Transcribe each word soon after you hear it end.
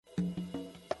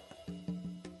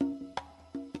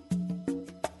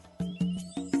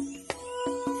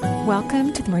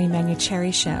Welcome to the Marie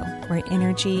Manuchehri Show, where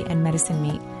energy and medicine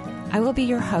meet. I will be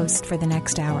your host for the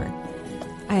next hour.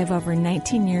 I have over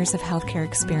 19 years of healthcare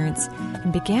experience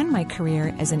and began my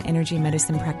career as an energy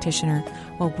medicine practitioner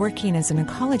while working as an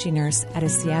oncology nurse at a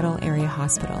Seattle area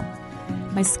hospital.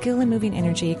 My skill in moving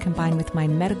energy combined with my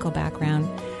medical background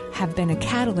have been a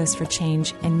catalyst for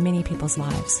change in many people's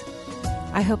lives.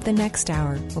 I hope the next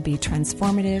hour will be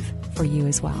transformative for you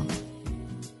as well.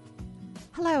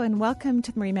 Hello and welcome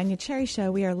to the Marie Manuchehri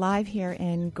Show. We are live here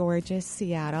in gorgeous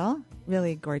Seattle.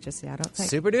 Really gorgeous Seattle. It's like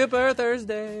super duper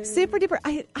Thursday. Super duper.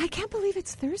 I can't believe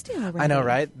it's Thursday already. I know,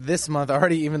 right? This month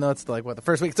already, even though it's like, the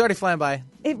first week, it's already flying by.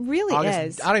 It really August,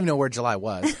 is. I don't even know where July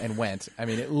was and went. I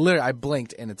mean, it literally, I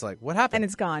blinked and it's like, what happened? And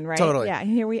it's gone, right? Totally. Yeah, and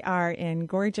here we are in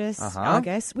gorgeous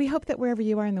August. We hope that wherever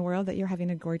you are in the world that you're having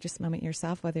a gorgeous moment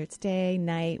yourself, whether it's day,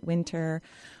 night, winter,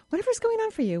 whatever's going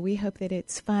on for you. We hope that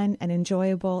it's fun and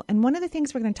enjoyable. And one of the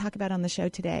things we're going to talk about on the show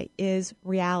today is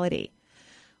reality.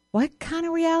 What kind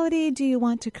of reality do you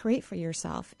want to create for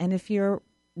yourself? And if your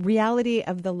reality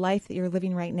of the life that you're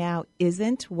living right now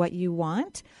isn't what you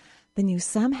want, then you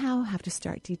somehow have to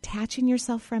start detaching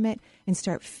yourself from it and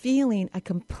start feeling a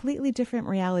completely different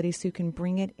reality so you can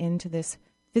bring it into this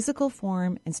physical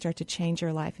form and start to change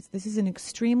your life. This is an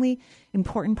extremely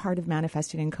important part of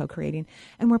manifesting and co-creating.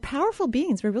 And we're powerful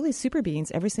beings. We're really super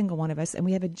beings, every single one of us. And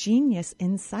we have a genius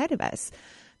inside of us.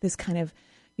 This kind of,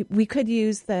 we could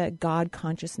use the God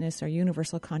consciousness or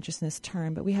universal consciousness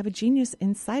term, but we have a genius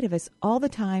inside of us all the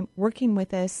time, working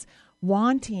with us,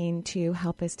 wanting to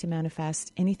help us to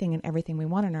manifest anything and everything we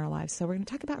want in our lives. So we're going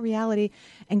to talk about reality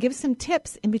and give some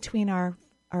tips in between our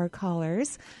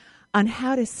callers on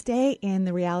how to stay in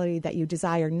the reality that you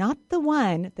desire, not the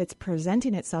one that's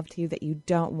presenting itself to you that you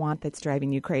don't want, that's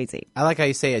driving you crazy. I like how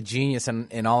you say a genius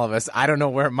in all of us. I don't know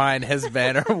where mine has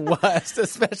been or was,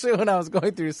 especially when I was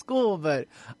going through school, but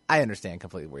I understand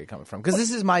completely where you're coming from because this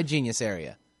is my genius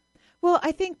area. Well,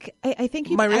 I think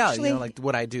you my reality, actually, like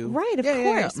what I do. Right, of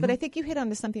course. Yeah. But I think you hit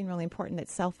onto something really important, that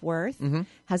self-worth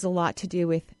has a lot to do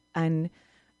with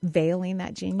unveiling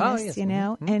that genius, you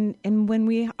know? And when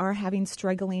we are having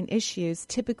struggling issues,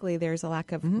 typically there's a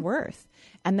lack of worth.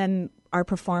 And then our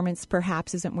performance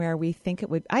perhaps isn't where we think it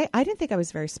would. I didn't think I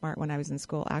was very smart when I was in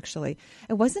school, actually.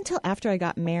 It wasn't until after I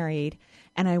got married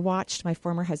and I watched my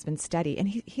former husband study. And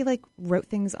he like wrote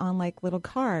things on like little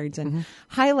cards and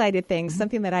highlighted things,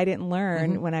 something that I didn't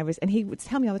learn when I was. And he would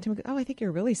tell me all the time, oh, I think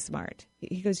you're really smart.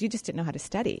 He goes, you just didn't know how to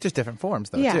study. Just different forms,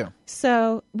 though, yeah. too.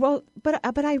 So, well, but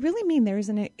I really mean there is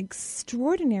an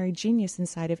extraordinary genius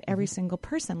inside of every single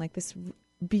person, like this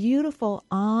beautiful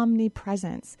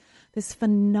omnipresence, this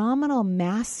phenomenal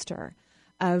master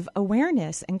of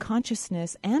awareness and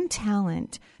consciousness and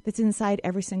talent that's inside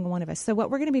every single one of us. So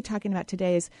what we're going to be talking about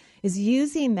today is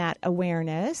using that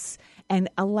awareness and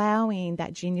allowing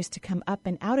that genius to come up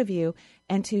and out of you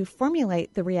and to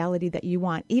formulate the reality that you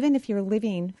want. Even if you're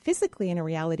living physically in a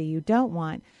reality you don't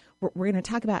want, we're going to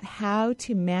talk about how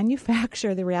to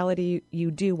manufacture the reality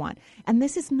you do want. And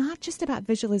this is not just about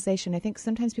visualization. I think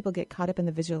sometimes people get caught up in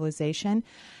the visualization.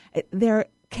 There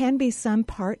can be some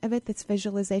part of it that's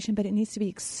visualization, but it needs to be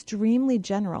extremely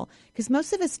general because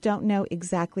most of us don't know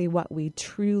exactly what we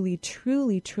truly,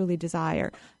 truly, truly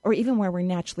desire or even where we're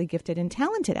naturally gifted and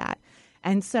talented at.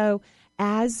 And so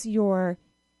as you're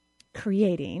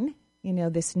creating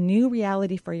this new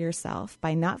reality for yourself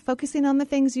by not focusing on the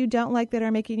things you don't like that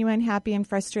are making you unhappy and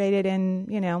frustrated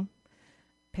and,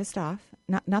 pissed off,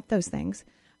 not those things,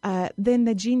 then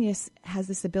the genius has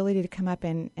this ability to come up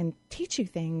and teach you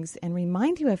things and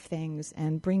remind you of things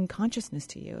and bring consciousness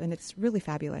to you. And it's really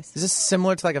fabulous. Is this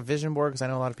similar to like a vision board? Because I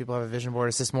know a lot of people have a vision board.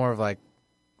 Is this more of like...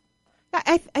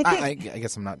 I think, I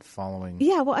guess I'm not following.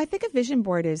 Yeah, well, I think a vision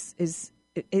board is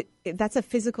that's a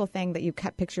physical thing that you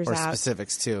cut pictures out. Or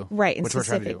specifics, too. Right, and which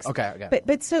specifics. we're trying to do. Okay.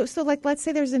 But so like, let's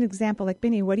say there's an example. Like,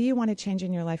 Benny, what do you want to change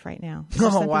in your life right now?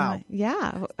 Oh, wow.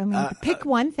 Yeah. I mean, pick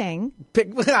one thing.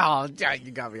 Oh,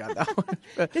 you got me on that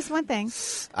one. Just one thing.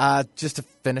 Just to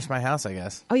finish my house, I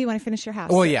guess. Oh, you want to finish your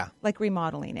house? Oh, yeah. Like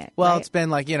remodeling it. Well, right? It's been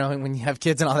like, when you have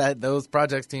kids and all that, those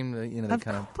projects team, they of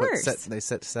kind of course.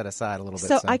 set aside a little bit.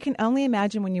 So I can only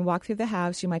imagine when you walk through the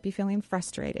house, you might be feeling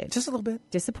frustrated. Just a little bit.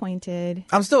 Disappointed.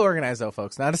 I'm still organized, though,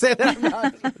 folks. Not to say that I'm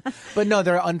not. But no,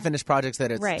 there are unfinished projects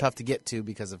that it's tough to get to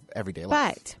because of everyday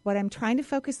life. But what I'm trying to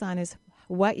focus on is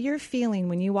what you're feeling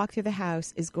when you walk through the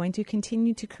house is going to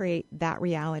continue to create that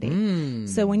reality.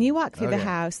 So when you walk through the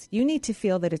house, you need to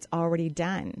feel that it's already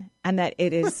done and that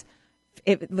it is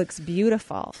it looks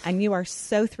beautiful and you are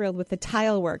so thrilled with the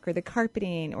tile work or the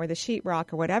carpeting or the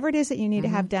sheetrock or whatever it is that you need to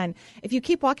have done. If you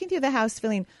keep walking through the house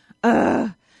feeling,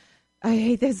 I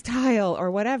hate this tile or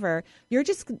whatever,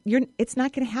 it's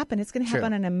not going to happen. It's going to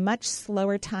happen on a much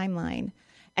slower timeline.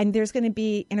 And there's going to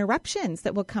be interruptions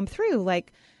that will come through,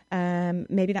 like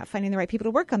maybe not finding the right people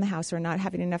to work on the house or not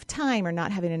having enough time or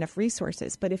not having enough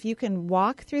resources. But if you can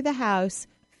walk through the house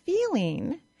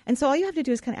feeling, and so all you have to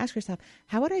do is kind of ask yourself,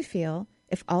 how would I feel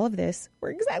if all of this were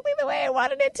exactly the way I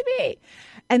wanted it to be?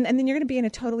 And then you're going to be in a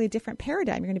totally different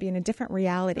paradigm. You're going to be in a different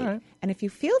reality. Right. And if you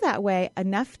feel that way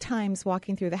enough times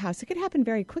walking through the house, it could happen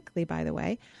very quickly, by the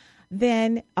way,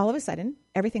 then all of a sudden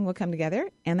everything will come together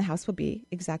and the house will be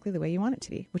exactly the way you want it to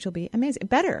be, which will be amazing.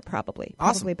 Better, probably.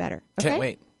 Awesome. Probably better. Okay? Can't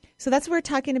wait. So that's what we're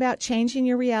talking about, changing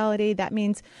your reality. That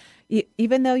means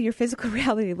even though your physical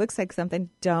reality looks like something,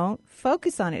 don't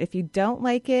focus on it. If you don't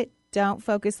like it, don't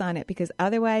focus on it, because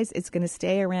otherwise it's going to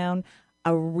stay around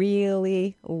a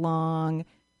really long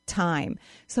time.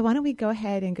 So why don't we go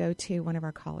ahead and go to one of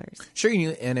our callers? Sure.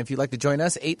 And if you'd like to join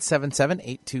us,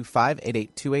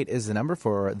 877-825-8828 is the number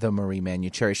for the Marie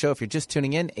Manuchehri Show. If you're just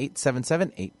tuning in,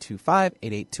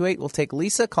 877-825-8828. We'll take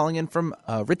Lisa calling in from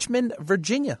Richmond,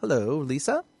 Virginia. Hello,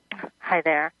 Lisa. Hi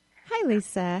there. Hi,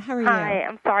 Lisa. How are you? Hi.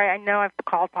 I'm sorry. I know I've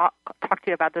talked to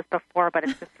you about this before, but it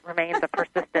just remains a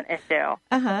persistent issue.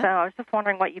 Uh-huh. So I was just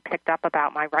wondering what you picked up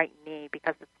about my right knee,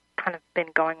 because it's kind of been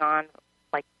going on,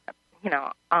 like, an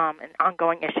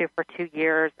ongoing issue for 2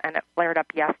 years, and it flared up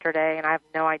yesterday, and I have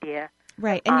no idea.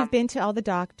 Right. And you've been to all the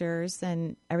doctors,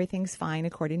 and everything's fine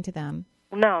according to them.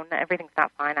 No, everything's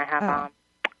not fine. I have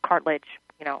cartilage,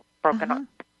 broken up,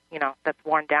 that's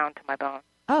worn down to my bone.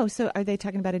 Oh, so are they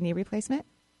talking about a knee replacement?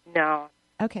 No.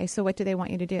 Okay, so what do they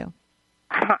want you to do?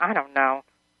 I don't know.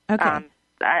 Okay.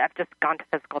 I've just gone to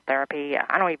physical therapy.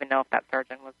 I don't even know if that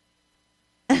surgeon was.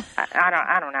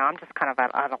 I don't know. I'm just kind of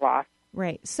at a loss.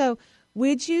 Right. So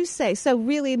would you say, so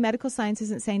really medical science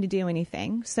isn't saying to do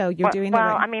anything, so you're doing the right...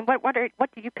 Well, I mean, what do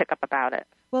you pick up about it?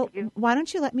 Well, why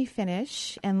don't you let me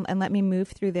finish and let me move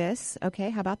through this, okay?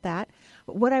 How about that?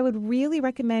 What I would really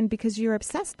recommend, because you're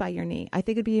obsessed by your knee, I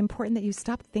think it'd be important that you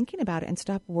stop thinking about it and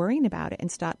stop worrying about it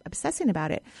and stop obsessing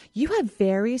about it. You have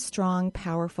very strong,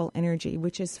 powerful energy,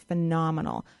 which is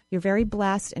phenomenal. You're very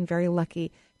blessed and very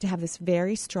lucky to have this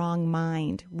very strong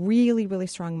mind, really, really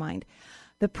strong mind.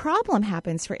 The problem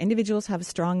happens for individuals who have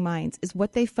strong minds is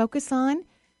what they focus on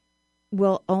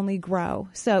will only grow.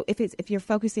 So if you're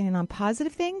focusing in on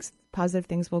positive things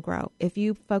will grow. If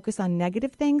you focus on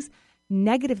negative things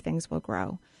will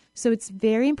grow. So it's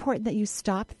very important that you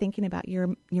stop thinking about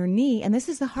your knee. And this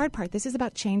is the hard part. This is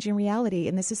about changing reality.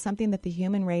 And this is something that the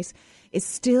human race is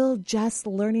still just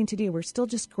learning to do. We're still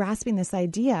just grasping this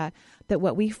idea that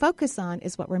what we focus on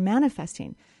is what we're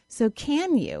manifesting. So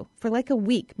can you, for like a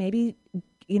week, maybe,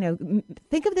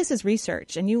 think of this as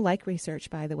research, and you like research,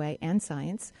 by the way, and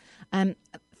science.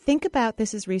 Think about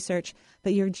this as research,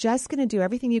 that you're just going to do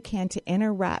everything you can to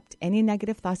interrupt any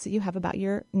negative thoughts that you have about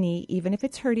your knee, even if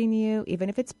it's hurting you, even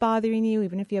if it's bothering you,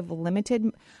 even if you have limited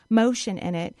motion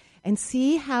in it, and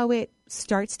see how it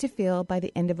starts to feel by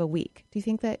the end of a week. Do you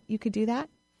think that you could do that?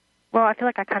 Well, I feel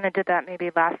like I kind of did that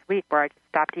maybe last week, where I just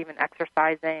stopped even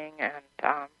exercising, and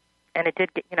it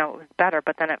did get, it was better,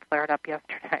 but then it flared up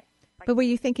yesterday. But were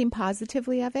you thinking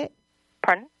positively of it?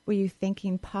 Pardon? Were you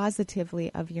thinking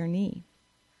positively of your knee?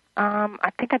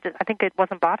 I think it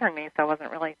wasn't bothering me, so I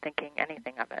wasn't really thinking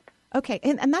anything of it. Okay,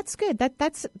 and that's good.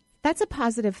 That's a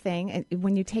positive thing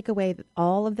when you take away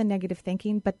all of the negative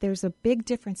thinking. But there's a big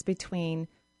difference between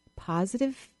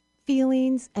positive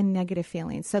feelings and negative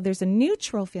feelings. So there's a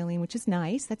neutral feeling, which is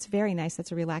nice. That's very nice.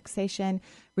 That's a relaxation,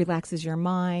 relaxes your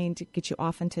mind, gets you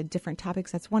off into different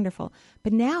topics. That's wonderful.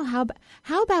 But now, how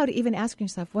about even asking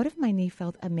yourself, what if my knee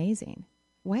felt amazing?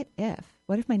 What if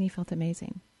my knee felt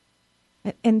amazing?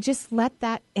 And just let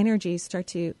that energy start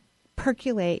to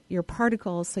percolate your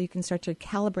particles so you can start to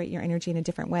calibrate your energy in a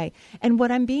different way. And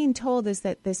what I'm being told is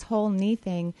that this whole knee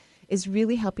thing is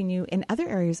really helping you in other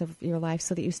areas of your life,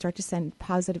 so that you start to send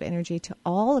positive energy to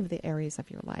all of the areas of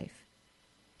your life.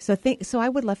 So I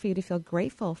would love for you to feel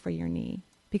grateful for your knee,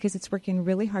 because it's working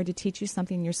really hard to teach you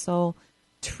something your soul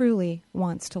truly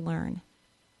wants to learn.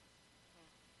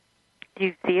 Do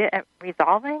you see it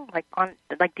resolving?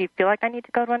 Do you feel like I need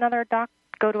to go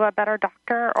to a better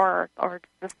doctor, or is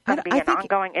this going to be an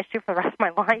ongoing issue for the rest of my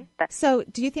life? So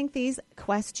do you think these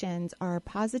questions are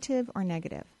positive or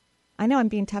negative? I know I'm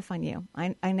being tough on you.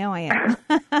 I know I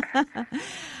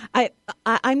am.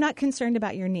 I'm not concerned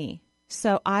about your knee.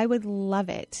 So I would love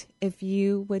it if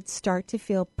you would start to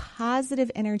feel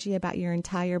positive energy about your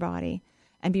entire body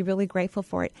and be really grateful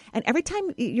for it. And every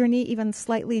time your knee even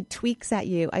slightly tweaks at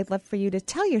you, I'd love for you to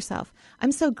tell yourself,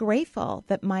 I'm so grateful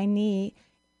that my knee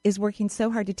is working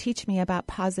so hard to teach me about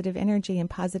positive energy and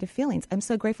positive feelings. I'm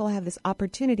so grateful I have this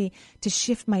opportunity to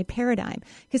shift my paradigm.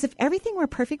 Because if everything were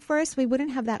perfect for us, we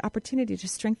wouldn't have that opportunity to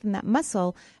strengthen that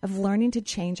muscle of learning to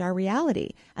change our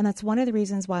reality. And that's one of the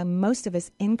reasons why most of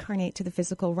us incarnate to the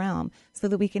physical realm, so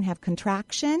that we can have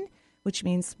contraction, which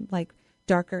means like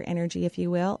darker energy, if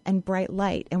you will, and bright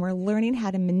light. And we're learning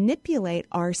how to manipulate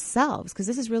ourselves, because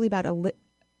this is really about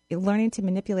learning to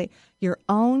manipulate your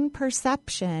own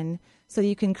perception so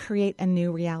you can create a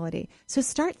new reality. So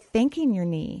start thanking your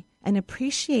knee and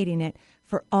appreciating it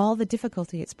for all the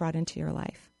difficulty it's brought into your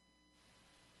life.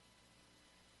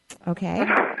 Okay?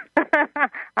 I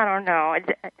don't know.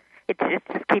 It's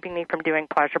just keeping me from doing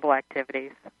pleasurable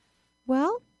activities.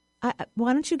 Well,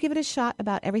 why don't you give it a shot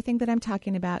about everything that I'm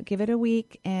talking about? Give it a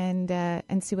week and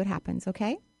see what happens,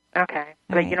 okay? Okay.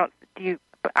 But right.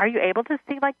 Are you able to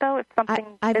see, like, though, if something...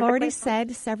 I've already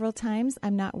said several times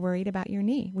I'm not worried about your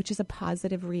knee, which is a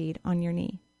positive read on your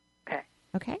knee. Okay.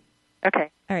 Okay? Okay.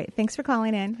 All right. Thanks for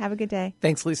calling in. Have a good day.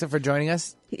 Thanks, Lisa, for joining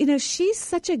us. You know, she's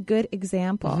such a good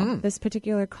example, this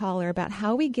particular caller, about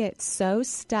how we get so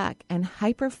stuck and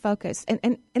hyper-focused.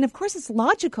 And of course, it's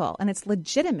logical and it's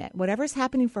legitimate. Whatever's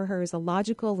happening for her is a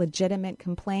logical, legitimate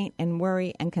complaint and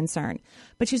worry and concern.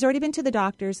 But she's already been to the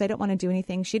doctors. They don't want to do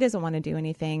anything. She doesn't want to do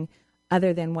anything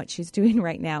other than what she's doing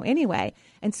right now anyway.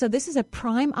 And so this is a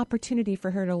prime opportunity for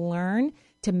her to learn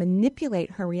to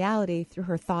manipulate her reality through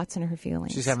her thoughts and her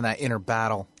feelings. She's having that inner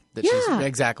battle.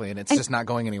 Exactly, and it's just not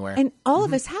going anywhere. And all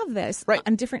of us have this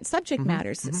on different subject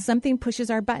matters. Mm-hmm. Something pushes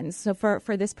our buttons. So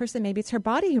for this person, maybe it's her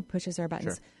body who pushes our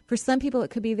buttons. Sure. For some people, it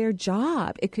could be their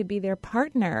job. It could be their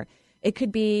partner. It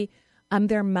could be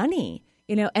their money.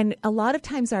 You know, and a lot of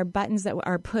times our buttons that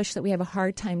are pushed, that we have a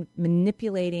hard time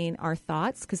manipulating our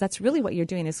thoughts, because that's really what you're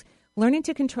doing, is learning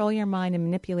to control your mind and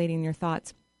manipulating your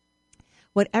thoughts.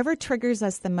 Whatever triggers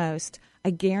us the most, I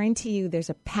guarantee you there's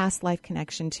a past life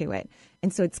connection to it.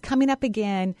 And so it's coming up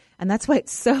again, and that's why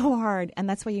it's so hard, and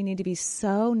that's why you need to be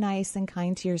so nice and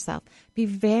kind to yourself. Be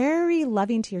very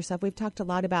loving to yourself. We've talked a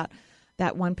lot about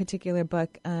that one particular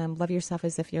book, Love Yourself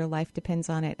as If Your Life Depends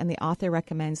on It, and the author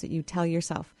recommends that you tell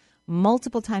yourself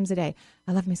multiple times a day,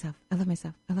 I love myself, I love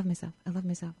myself, I love myself, I love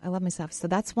myself, I love myself. So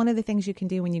that's one of the things you can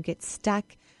do when you get stuck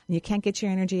and you can't get your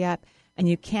energy up and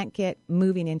you can't get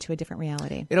moving into a different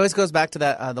reality. It always goes back to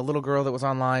that the little girl that was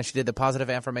online. She did the positive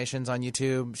affirmations on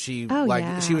YouTube. She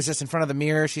she was just in front of the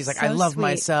mirror. She's like, So I love sweet.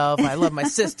 myself. I love my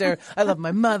sister. I love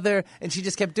my mother. And she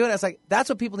just kept doing it. I was like, that's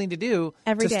what people need to do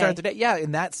Every to day. start the day. Yeah,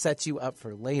 and that sets you up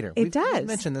for later. We've does.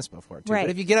 mentioned this before, too. Right.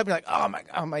 But if you get up and you're like, oh, my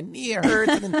God, my knee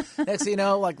hurts. And then next thing you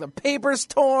know, like the paper's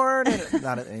torn. And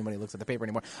not that anybody looks at the paper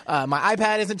anymore. My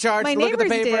iPad isn't charged My to look at the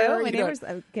neighbors paper. do. My You know. neighbors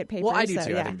get papers. Well, I do so,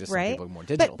 too. yeah, I think just some right? people are more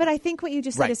digital. But I think what you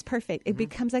just said Right. is perfect. It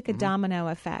becomes like a domino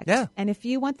effect. Yeah. And if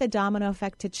you want the domino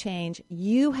effect to change,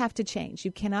 you have to change.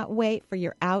 You cannot wait for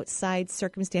your outside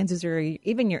circumstances or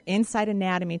even your inside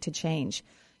anatomy to change.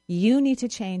 You need to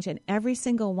change, and every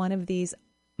single one of these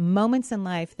moments in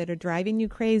life that are driving you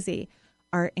crazy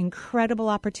are incredible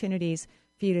opportunities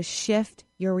for you to shift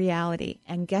your reality.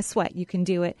 And guess what? You can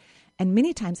do it. And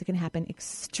many times it can happen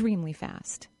extremely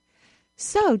fast.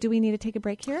 So, do we need to take a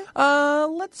break here?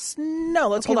 Let's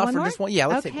hold off one for more? just one. Yeah,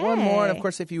 let's take one more. And of Okay.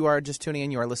 course, if you are just tuning in,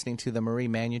 you are listening to the Marie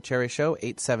Manucherry Show.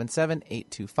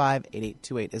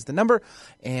 877-825-8828 is the number,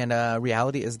 and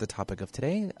reality is the topic of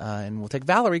today. And we'll take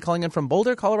Valerie calling in from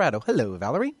Boulder, Colorado. Hello,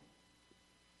 Valerie.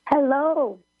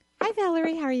 Hello. Hi,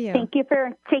 Valerie. How are you? Thank you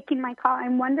for taking my call.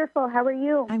 I'm wonderful. How are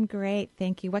you? I'm great.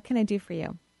 Thank you. What can I do for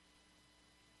you?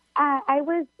 I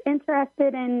was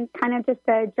interested in kind of just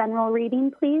a general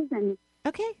reading, please. And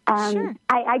Okay, sure.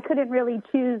 I couldn't really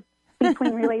choose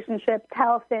between relationships,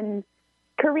 health, and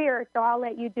career, so I'll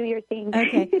let you do your thing.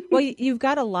 Okay. Well, you've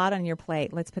got a lot on your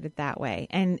plate, let's put it that way.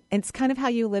 And it's kind of how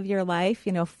you live your life,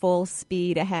 you know, full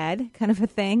speed ahead kind of a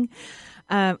thing.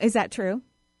 Is that true?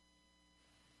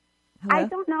 Hello? I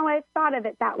don't know. I've thought of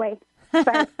it that way.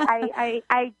 But I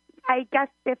guess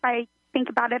if I think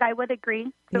about it, I would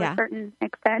agree to Yeah. a certain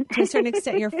extent. To a certain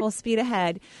extent, you're full speed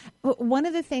ahead. One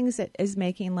of the things that is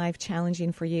making life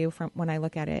challenging for you, from when I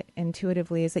look at it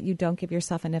intuitively, is that you don't give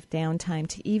yourself enough downtime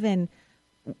to even,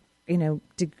 you know,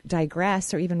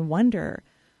 digress or even wonder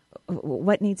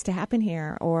what needs to happen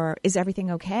here, or is everything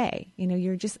okay? You know,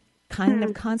 you're just kind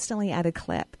of constantly at a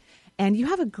clip. And you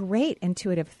have a great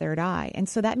intuitive third eye. And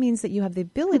so that means that you have the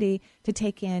ability to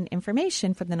take in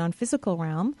information from the non-physical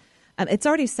realm. It's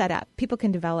already set up. People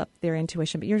can develop their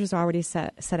intuition, but yours is already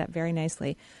set up very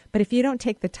nicely. But if you don't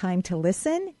take the time to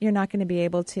listen, you're not going to be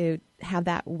able to have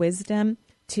that wisdom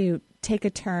to take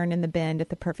a turn in the bend at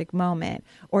the perfect moment,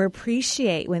 or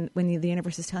appreciate when the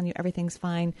universe is telling you everything's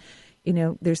fine.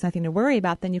 there's nothing to worry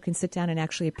about, then you can sit down and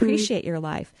actually appreciate your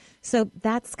life. So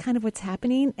that's kind of what's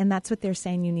happening. And that's what they're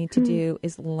saying you need to do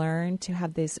is learn to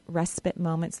have these respite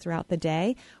moments throughout the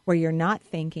day where you're not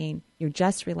thinking, you're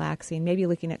just relaxing, maybe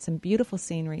looking at some beautiful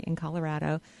scenery in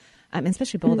Colorado,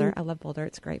 especially Boulder. I love Boulder.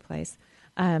 It's a great place.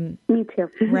 Me too.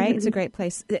 Right? It's a great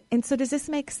place. And so does this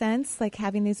make sense, like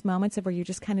having these moments of where you're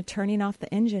just kind of turning off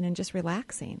the engine and just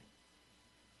relaxing?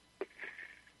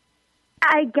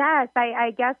 I guess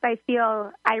I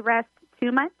feel I rest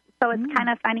too much, so it's kind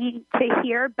of funny to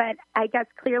hear, but I guess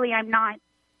clearly I'm not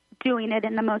doing it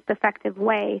in the most effective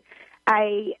way.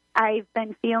 I've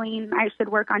been feeling I should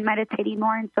work on meditating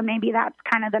more, and so maybe that's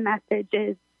kind of the message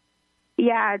is,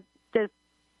 just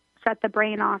shut the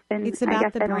brain off, and it's about I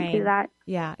guess the I brain. don't do that.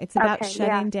 Yeah, it's about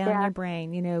shutting down your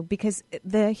brain, because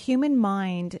the human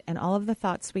mind and all of the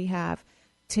thoughts we have,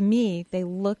 to me, they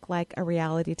look like a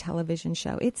reality television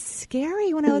show. It's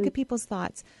scary when I look at people's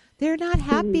thoughts. They're not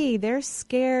happy. They're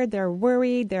scared. They're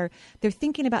worried. They're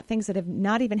thinking about things that have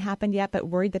not even happened yet, but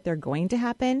worried that they're going to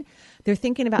happen. They're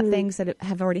thinking about things that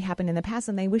have already happened in the past,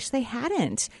 and they wish they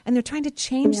hadn't. And they're trying to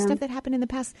change stuff that happened in the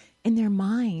past in their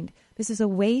mind. This is a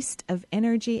waste of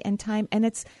energy and time, and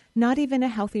it's not even a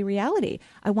healthy reality.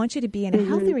 I want you to be in a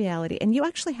healthy reality, and you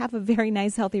actually have a very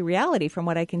nice, healthy reality from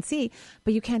what I can see,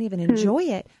 but you can't even enjoy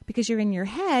it because you're in your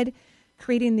head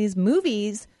creating these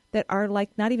movies that are like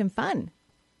not even fun.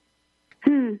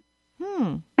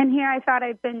 And here I thought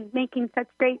I've been making such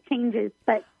great changes,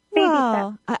 but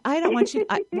well, I don't want you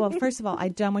well, first of all, I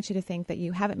don't want you to think that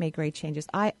you haven't made great changes.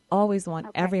 I always want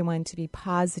everyone to be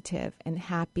positive and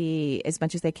happy as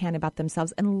much as they can about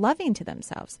themselves and loving to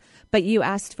themselves. But you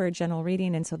asked for a general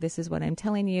reading, and so this is what I'm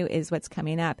telling you is what's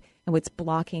coming up and what's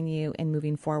blocking you and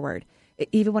moving forward.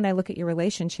 Even when I look at your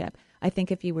relationship, I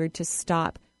think if you were to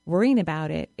stop worrying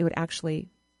about it, it would actually,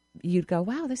 you'd go,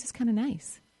 wow, this is kind of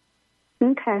nice.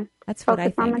 Okay. That's what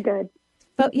I think. Focus on the good.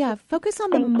 Focus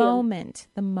on the moment.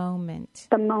 The moment.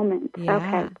 The moment. Yeah,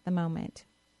 okay. The moment.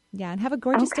 Yeah, and have a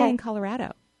gorgeous day in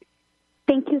Colorado.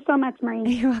 Thank you so much, Marie.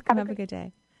 You're welcome. Have a good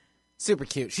day. Super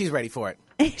cute. She's ready for it.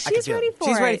 She's ready for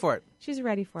it. She's ready for it. She's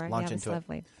ready for it. Launch yeah, it's into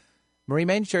lovely. It. Marie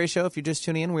Main, Sherry Show. If you're just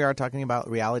tuning in, we are talking about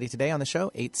reality today on the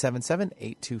show.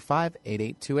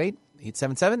 877-825-8828.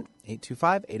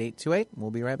 877-825-8828. We'll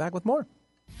be right back with more.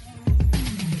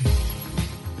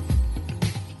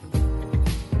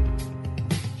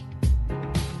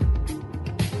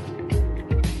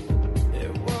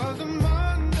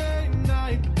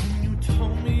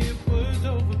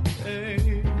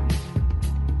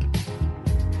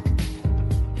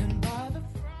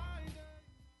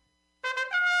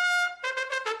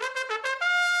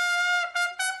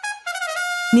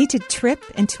 Need to trip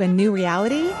into a new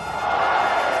reality?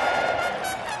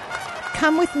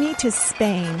 Come with me to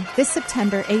Spain this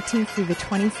September 18th through the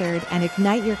 23rd and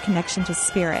ignite your connection to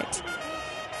spirit.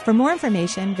 For more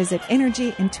information, visit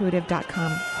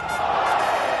energyintuitive.com.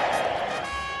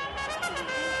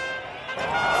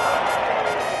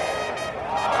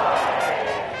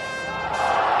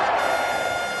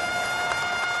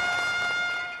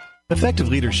 Effective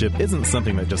leadership isn't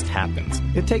something that just happens.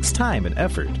 It takes time and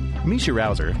effort. Misha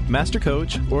Rouser, master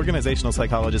coach, organizational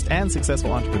psychologist, and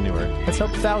successful entrepreneur, has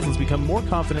helped thousands become more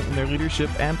confident in their leadership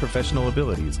and professional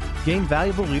abilities. Gain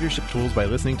valuable leadership tools by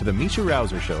listening to The Misha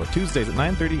Rouser Show, Tuesdays at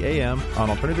 9:30 a.m. on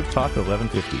Alternative Talk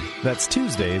 1150. That's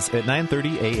Tuesdays at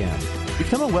 9:30 a.m.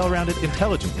 Become a well-rounded,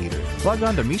 intelligent leader. Log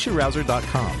on to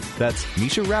MishaRouser.com. That's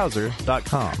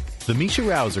MishaRouser.com. The Misha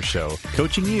Rouser Show,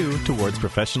 coaching you towards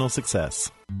professional success.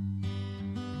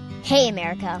 Hey,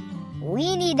 America,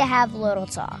 we need to have a little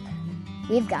talk.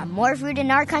 We've got more food in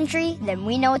our country than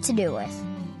we know what to do with.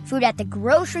 Food at the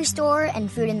grocery store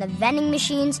and food in the vending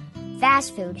machines,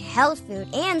 fast food, health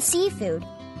food, and seafood.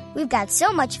 We've got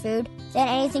so much food that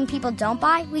anything people don't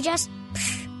buy, we just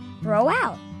throw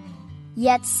out.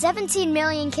 Yet 17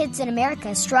 million kids in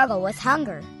America struggle with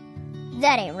hunger.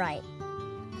 That ain't right.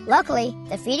 Luckily,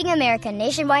 the Feeding America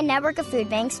nationwide network of food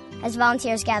banks has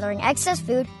volunteers gathering excess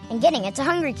food and getting it to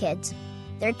hungry kids.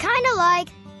 They're kind of like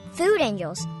food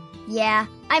angels. Yeah,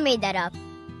 I made that up.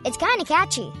 It's kind of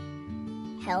catchy.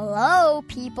 Hello,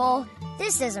 people.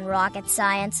 This isn't rocket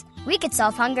science. We could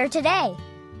solve hunger today.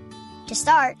 To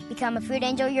start, become a food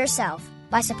angel yourself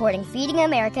by supporting Feeding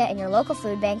America in your local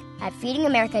food bank at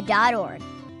feedingamerica.org.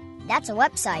 That's a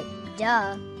website.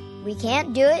 Duh. We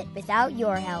can't do it without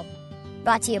your help.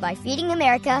 Brought to you by Feeding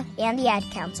America and the Ad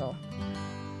Council.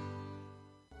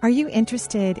 Are you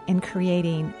interested in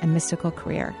creating a mystical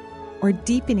career or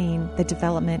deepening the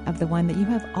development of the one that you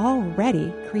have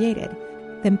already created?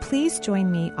 Then please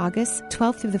join me August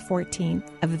 12th through the 14th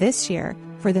of this year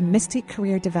for the Mystic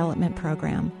Career Development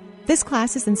Program. This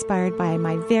class is inspired by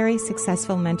my very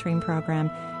successful mentoring program.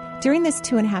 During this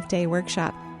 2.5-day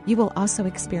workshop, you will also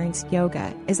experience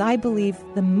yoga, as I believe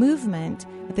the movement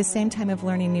at the same time of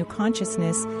learning new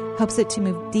consciousness helps it to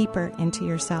move deeper into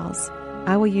your cells.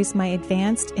 I will use my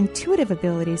advanced intuitive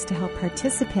abilities to help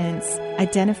participants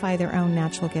identify their own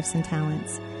natural gifts and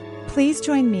talents. Please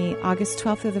join me August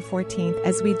 12th through the 14th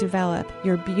as we develop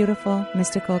your beautiful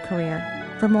mystical career.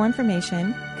 For more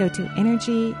information, go to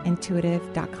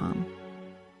energyintuitive.com.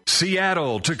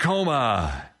 Seattle,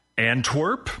 Tacoma,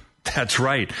 Antwerp. That's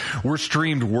right. We're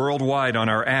streamed worldwide on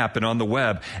our app and on the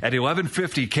web at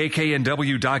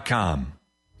 1150kknw.com.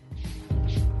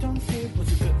 Don't say it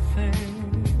was a good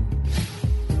thing.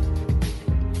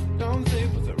 Don't say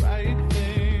it was the right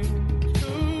thing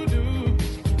to do.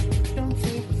 Don't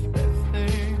say it was the best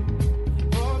thing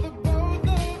for the both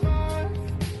of us.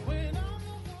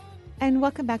 And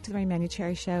welcome back to the Marie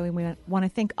Manucherry Show. And we want to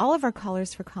thank all of our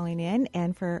callers for calling in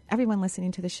and for everyone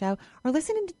listening to the show or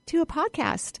listening to a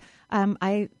podcast.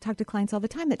 I talk to clients all the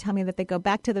time that tell me that they go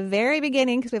back to the very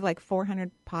beginning because we have like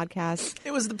 400 podcasts.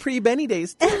 It was the pre-Benny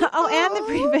days, too. Oh, and the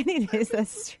pre-Benny days.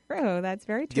 That's true. That's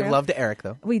very true. You loved Eric,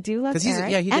 though. We do love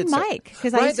Eric. He and did Mike,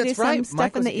 because I used to do some stuff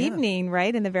Mike in the was, evening,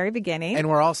 right, in the very beginning. And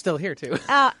we're all still here, too.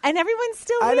 And everyone's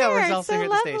still here. I know, we're it's all so still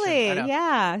here at the lovely. station. I know.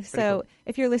 Yeah. Pretty So cool.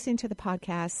 if you're listening to the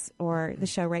podcast or the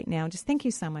show right now, just thank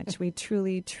you so much. We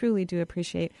truly, truly do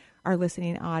appreciate our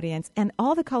listening audience and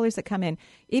all the callers that come in.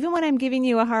 Even when I'm giving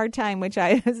you a hard time, which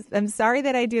I'm sorry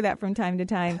that I do that from time to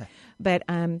time, but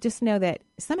just know that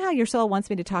somehow your soul wants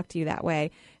me to talk to you that way,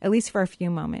 at least for a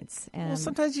few moments. Well,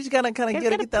 sometimes you just gotta kind of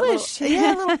gotta get that push.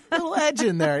 little edge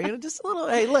in there. Just a little.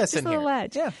 Hey, listen Just a little here.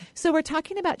 edge. Yeah. So we're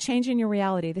talking about changing your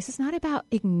reality. This is not about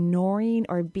ignoring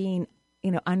or being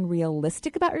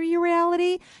unrealistic about your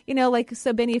reality.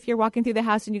 So Benny, if you're walking through the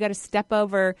house and you got to step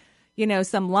over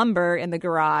some lumber in the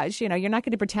garage, you're not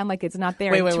going to pretend like it's not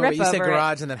there. Wait. Trip You said over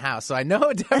garage and then house, so I know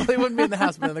it definitely wouldn't be in the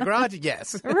house, but in the garage,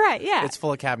 yes. Right, yeah. It's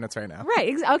full of cabinets right now.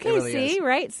 Right. Okay. It really See. is.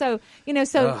 Right. So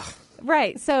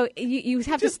right. So you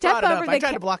have to Just step brought it over up. the. I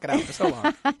tried to block it out for so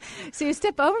long. So you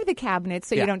step over the cabinets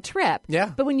so Yeah. you don't trip.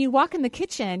 Yeah. But when you walk in the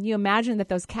kitchen, you imagine that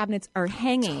those cabinets are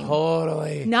hanging.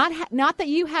 Totally. Not that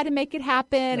you had to make it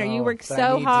happen or you No, worked but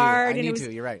so hard. I and need it was,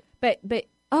 to. You're right. But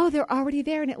they're already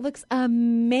there and it looks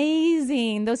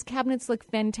amazing. Those cabinets look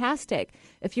fantastic.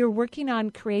 If you're working on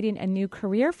creating a new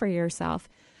career for yourself,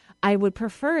 I would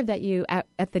prefer that you,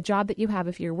 at the job that you have,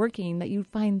 if you're working, that you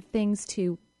find things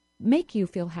to make you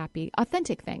feel happy,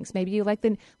 authentic things. Maybe you like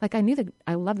I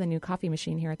love the new coffee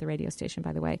machine here at the radio station,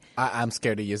 by the way. I'm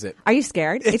scared to use it. Are you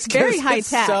scared? It's very high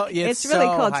tech. It's really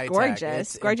so cool. It's high-tech.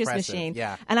 gorgeous. It's Gorgeous impressive. machine.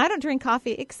 Yeah. And I don't drink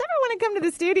coffee except for when I come to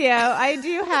the studio. I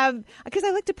do have, because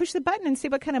I like to push the button and see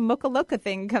what kind of mocha loca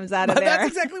thing comes out of there. That's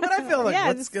exactly what I feel like.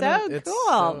 Yeah, it's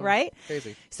cool, right?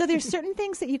 Crazy. So there's certain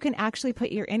things that you can actually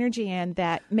put your energy in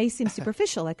that may seem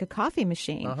superficial, like a coffee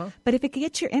machine. But if it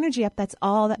gets your energy up, that's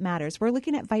all that matters. We're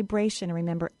looking at vibration.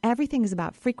 Remember, everything is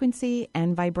about frequency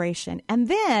and vibration. And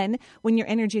then when your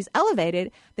energy is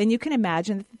elevated, then you can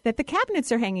imagine that the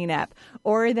cabinets are hanging up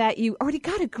or that you already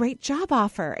got a great job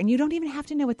offer and you don't even have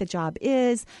to know what the job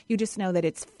is. You just know that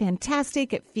it's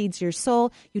fantastic. It feeds your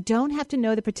soul. You don't have to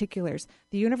know the particulars.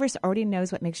 The universe already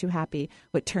knows what makes you happy,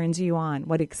 what turns you on,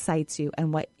 what excites you,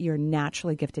 and what you're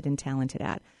naturally gifted and talented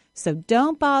at. So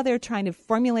don't bother trying to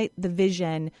formulate the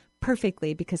vision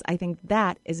perfectly, because I think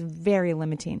that is very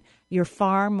limiting. You're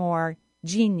far more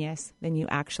genius than you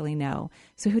actually know.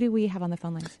 So who do we have on the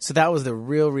phone line? So that was the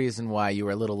real reason why you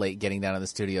were a little late getting down to the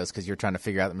studios, because you're trying to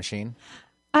figure out the machine?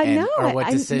 I know. Or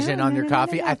what decision on your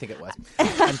coffee? No. I think it was.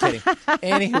 I'm kidding.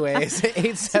 Anyways,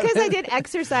 87. Because I did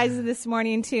exercises this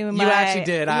morning too. You actually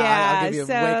did. I'll give you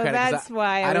so way credit. That's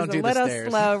why I don't was do a the little stairs.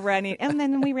 slow running. And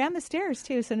then we ran the stairs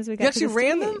too as soon as we got You to the actually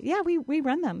ran studio. them? Yeah, we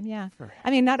run them. Yeah.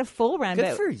 I mean, not a full run, Good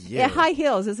but for you. Yeah, high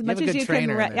heels as much have a as good you can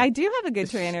trainer run. in there. I do have a good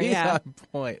trainer. She's Yeah. on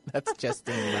point. That's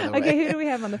Justine, by the way. Okay, who do we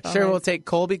have on the phone? Sure, we'll take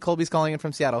Colby. Colby's calling in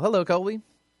from Seattle. Hello, Colby.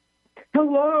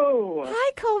 Hello.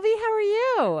 Hi, Colby. How are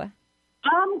you?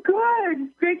 I'm good.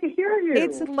 It's great to hear you.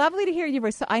 It's lovely to hear your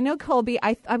voice. So I know Colby.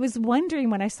 I was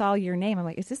wondering when I saw your name. I'm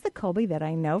like, is this the Colby that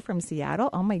I know from Seattle?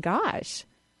 Oh my gosh.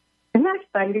 Isn't that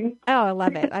exciting? Oh, I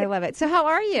love it. I love it. So how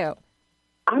are you?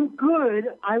 I'm good.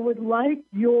 I would like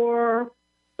your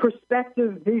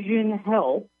perspective vision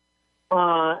help.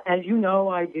 As you know,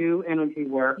 I do energy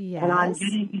work, Yes. and I'm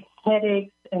getting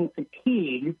headaches and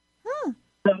fatigue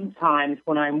sometimes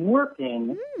when I'm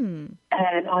working, and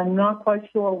I'm not quite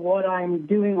sure what I'm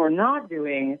doing or not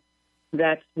doing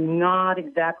that's not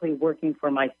exactly working for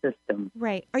my system.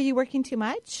 Right. Are you working too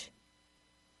much?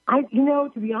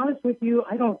 To be honest with you,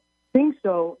 I don't think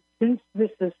so. since this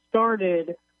has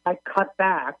started, I cut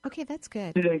back Okay, that's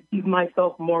good. to give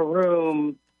myself more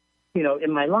room,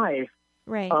 in my life.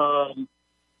 Right.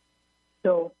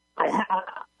 So,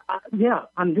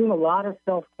 I'm doing a lot of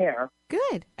self-care.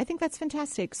 Good. I think that's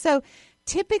fantastic. So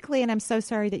typically, and I'm so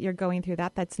sorry that you're going through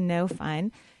that, that's no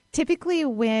fun. Typically,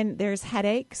 when there's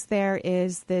headaches, there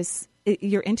is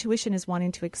your intuition is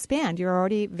wanting to expand. You're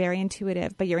already very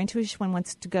intuitive, but your intuition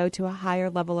wants to go to a higher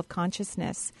level of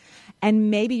consciousness. And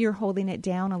maybe you're holding it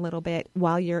down a little bit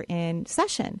while you're in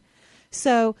session.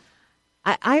 So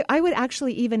I would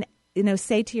actually even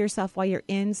say to yourself while you're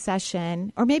in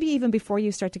session, or maybe even before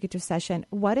you start to get to session,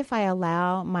 what if I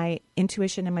allow my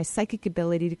intuition and my psychic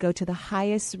ability to go to the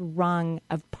highest rung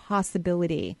of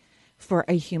possibility for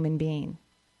a human being?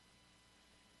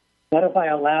 What if I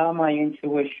allow my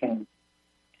intuition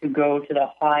to go to the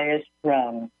highest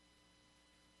rung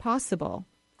possible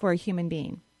for a human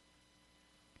being?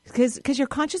 Because your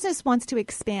consciousness wants to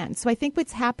expand. So I think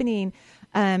what's happening,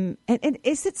 and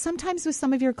is it sometimes with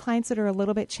some of your clients that are a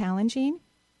little bit challenging?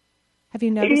 Have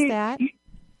you noticed that?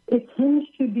 It tends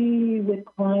to be with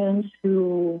clients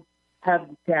who have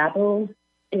dabbled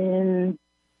in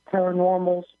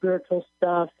paranormal, spiritual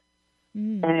stuff,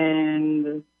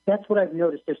 and that's what I've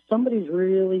noticed. If somebody's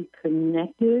really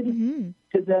connected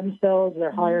to themselves,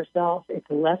 their higher self, it's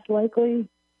less likely.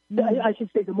 I should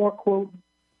say the more, quote,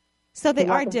 so they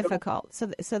are difficult.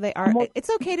 So they are. It's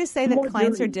okay to say that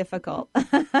clients are difficult.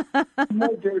 The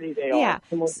more dirty they are. Yeah.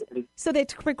 The more dirty. So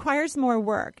that requires more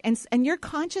work, and your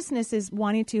consciousness is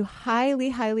wanting to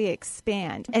highly, highly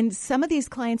expand. And some of these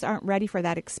clients aren't ready for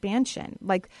that expansion.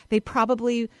 Like they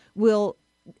probably will.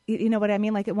 You know what I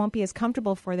mean? Like it won't be as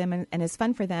comfortable for them and as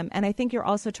fun for them. And I think you're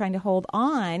also trying to hold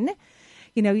on.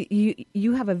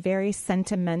 You have a very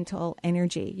sentimental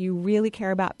energy. You really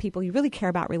care about people. You really care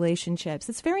about relationships.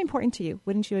 It's very important to you.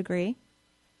 Wouldn't you agree?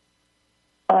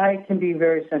 I can be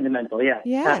very sentimental, yeah.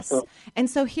 Yes. Absolutely. And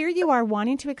so here you are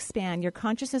wanting to expand. Your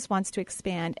consciousness wants to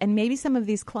expand. And maybe some of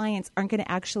these clients aren't going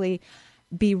to actually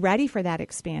be ready for that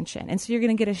expansion. And so you're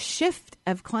going to get a shift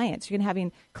of clients. You're going to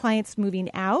having clients moving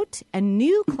out and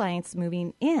new clients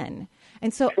moving in.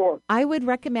 And so I would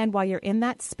recommend while you're in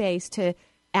that space to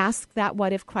ask that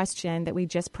what if question that we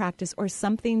just practiced or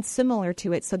something similar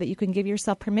to it so that you can give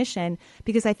yourself permission,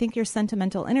 because I think your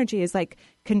sentimental energy is like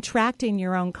contracting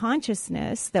your own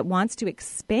consciousness that wants to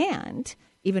expand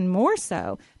even more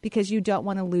so because you don't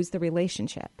want to lose the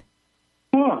relationship.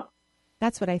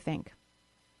 That's what I think.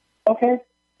 Okay.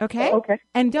 Okay.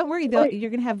 And don't worry, you're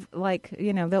going to have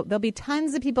there'll be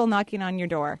tons of people knocking on your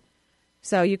door.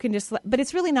 So you can but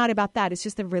it's really not about that. It's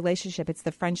just the relationship. It's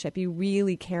the friendship. You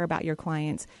really care about your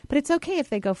clients. But it's okay if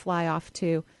they go fly off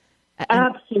to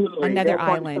another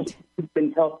island. You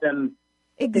can help them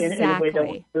exactly. in a way that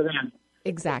works for them.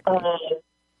 Exactly.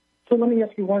 So let me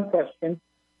ask you one question.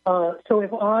 So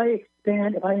if I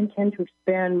intend to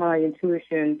expand my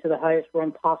intuition to the highest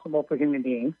rung possible for human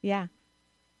beings. Yeah.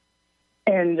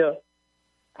 And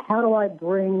how do I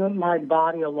bring my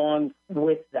body along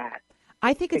with that?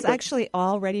 I think it's actually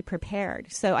already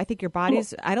prepared. So I think your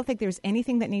body's, I don't think there's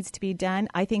anything that needs to be done.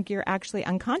 I think you're actually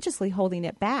unconsciously holding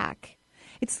it back.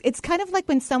 It's kind of like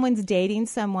when someone's dating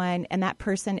someone and that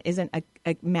person isn't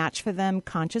a match for them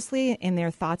consciously in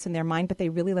their thoughts and their mind, but they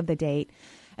really love the date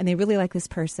and they really like this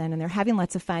person and they're having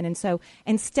lots of fun. And so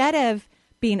instead of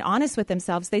being honest with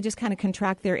themselves, they just kind of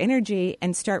contract their energy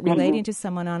and start relating to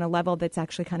someone on a level that's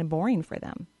actually kind of boring for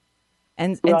them.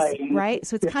 And right.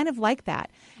 So it's kind of like that.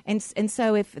 And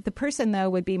so if the person, though,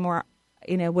 would be more,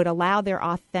 would allow their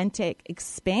authentic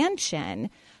expansion,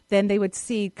 then they would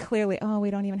see clearly, oh, we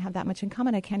don't even have that much in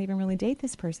common. I can't even really date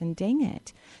this person. Dang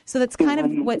it. So that's kind of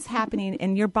what's happening.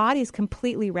 And your body is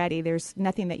completely ready. There's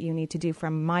nothing that you need to do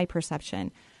from my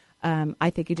perception. I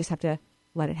think you just have to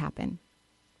let it happen.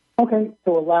 Okay.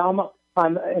 So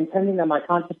I'm intending that my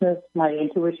consciousness, my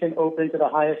intuition open to the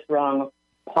highest rung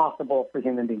possible for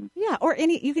human beings. Yeah, or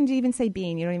you can even say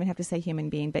being. You don't even have to say human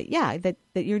being. But yeah, that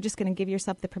you're just going to give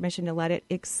yourself the permission to let it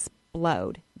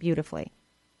explode beautifully.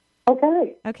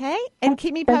 Okay? And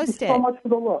keep me posted. Thank you so much for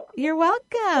the look. You're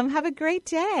welcome. Have a great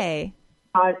day.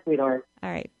 Hi, sweetheart.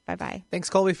 All right. Bye-bye. Thanks,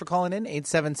 Colby, for calling in.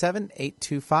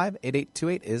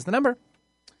 877-825-8828 is the number.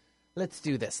 Let's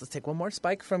do this. Let's take one more.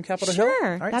 Spike from Capitol Hill.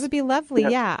 Sure. Right. That would be lovely.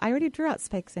 Yeah. I already drew out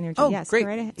Spike's energy. Oh, yes, great.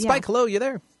 Right. Spike, hello. You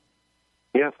there?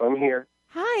 Yes, I'm here.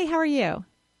 Hi. How are you?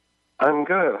 I'm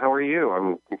good. How are you?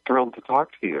 I'm thrilled to talk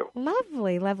to you.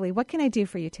 Lovely, lovely. What can I do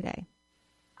for you today?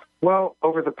 Well,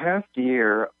 over the past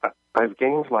year, I've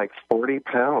gained like 40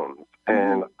 pounds,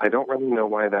 and I don't really know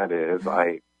why that is.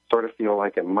 I sort of feel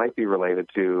like it might be related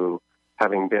to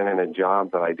having been in a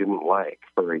job that I didn't like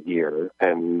for a year,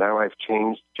 and now I've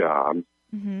changed jobs,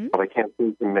 but I can't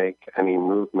seem to make any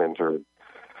movement, or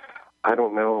I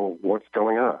don't know what's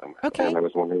going on. Okay. And I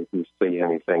was wondering if you see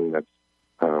anything that's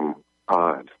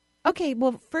odd. Okay,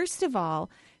 well, first of all,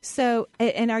 so,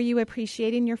 and are you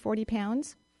appreciating your 40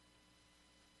 pounds?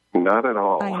 Not at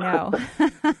all. I know.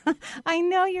 I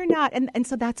know you're not. And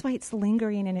so that's why it's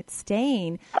lingering and it's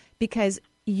staying, because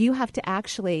you have to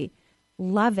actually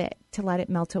love it to let it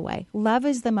melt away. Love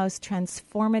is the most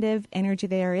transformative energy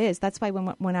there is. That's why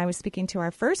when I was speaking to our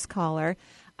first caller,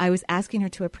 I was asking her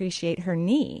to appreciate her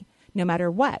knee, no matter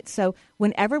what. So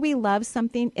whenever we love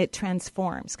something, it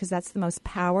transforms, because that's the most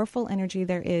powerful energy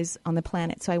there is on the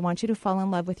planet. So I want you to fall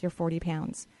in love with your 40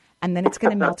 pounds. And then it's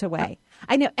going to melt away.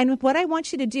 I know. And what I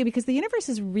want you to do, because the universe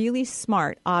is really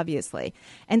smart, obviously.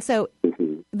 And so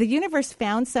the universe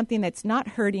found something that's not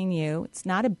hurting you. It's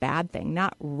not a bad thing,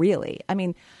 not really. I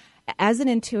mean, as an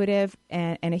intuitive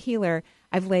and a healer,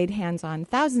 I've laid hands on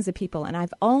thousands of people, and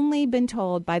I've only been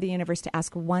told by the universe to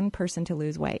ask one person to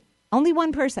lose weight. Only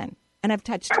one person. And I've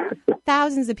touched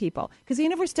thousands of people, because the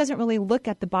universe doesn't really look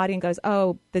at the body and goes,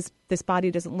 oh, this body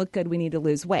doesn't look good, we need to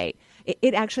lose weight.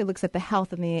 It actually looks at the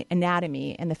health and the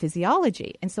anatomy and the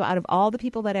physiology. And so out of all the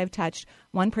people that I've touched,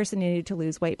 one person needed to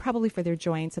lose weight, probably for their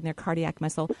joints and their cardiac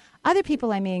muscle. Other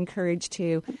people I may encourage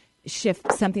to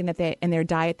shift something that they in their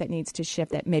diet that needs to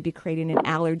shift, that may be creating an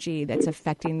allergy that's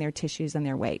affecting their tissues and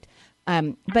their weight.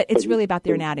 But it's really about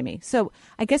their anatomy. So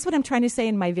I guess what I'm trying to say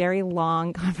in my very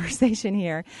long conversation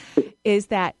here is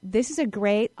that this is a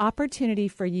great opportunity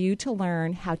for you to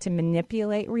learn how to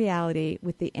manipulate reality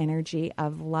with the energy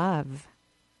of love.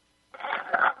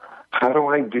 How do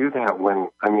I do that when,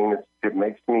 it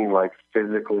makes me like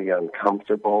physically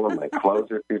uncomfortable and my clothes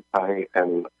are too tight,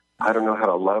 and I don't know how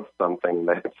to love something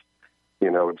that's,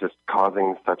 just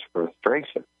causing such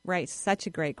frustration. Right. Such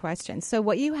a great question. So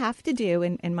what you have to do,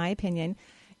 in my opinion,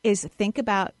 is think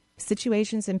about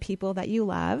situations and people that you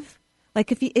love.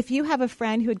 Like if you have a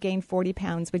friend who had gained 40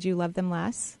 pounds, would you love them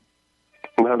less?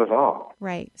 Not at all.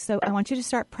 Right. So I want you to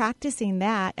start practicing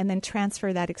that and then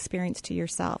transfer that experience to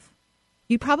yourself.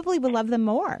 You probably will love them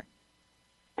more.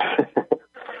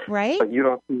 Right? But you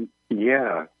don't.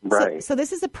 Yeah, right. So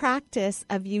this is a practice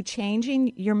of you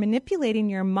you're manipulating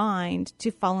your mind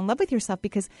to fall in love with yourself,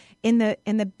 because in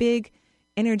the big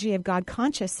energy of God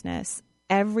consciousness,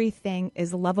 everything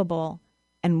is lovable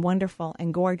and wonderful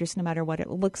and gorgeous, no matter what it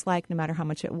looks like, no matter how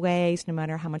much it weighs, no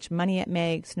matter how much money it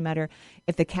makes, no matter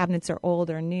if the cabinets are old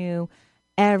or new.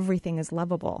 Everything is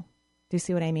lovable. Do you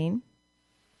see what I mean?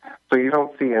 So you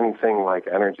don't see anything like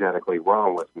energetically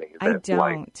wrong with me? I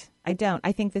don't.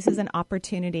 I think this is an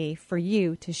opportunity for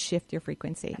you to shift your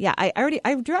frequency. Yeah, I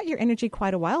drew out your energy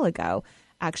quite a while ago,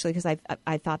 actually, because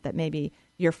I thought that maybe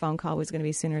your phone call was going to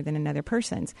be sooner than another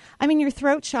person's. Your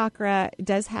throat chakra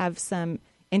does have some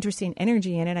interesting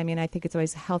energy in it. I think it's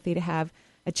always healthy to have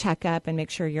a checkup and make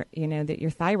sure that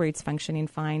your thyroid's functioning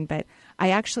fine. But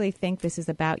I actually think this is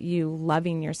about you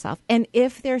loving yourself. And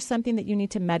if there's something that you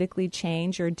need to medically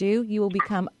change or do, you will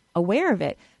become aware of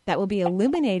it. That will be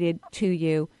illuminated to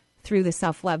you through the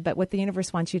self-love. But what the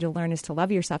universe wants you to learn is to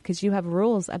love yourself, because you have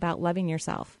rules about loving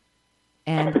yourself.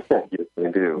 And yes,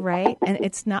 I do. Right? And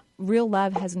it's not, real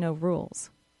love has no rules.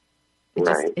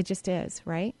 It just is,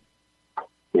 right?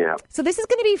 Yeah. So this is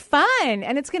going to be fun,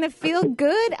 and it's going to feel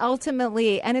good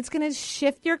ultimately, and it's going to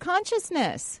shift your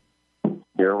consciousness.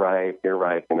 You're right. You're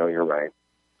right. You're right.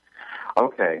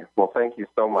 Okay. Well, thank you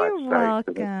so much. You're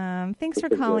welcome. Thanks for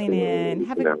calling in.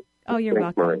 You're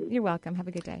welcome. Marie. You're welcome. Have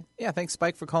a good day. Yeah, thanks,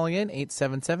 Spike, for calling in.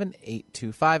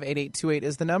 877-825-8828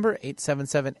 is the number.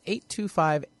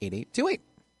 877-825-8828.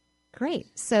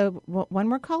 Great. So one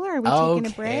more caller? Are we taking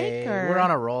a break? Or? We're on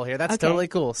a roll here. That's totally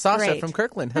cool. Sasha Great. from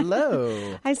Kirkland.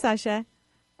 Hello. Hi, Sasha.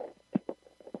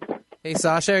 Hey,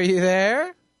 Sasha, are you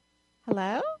there?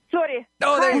 Hello? Sorry.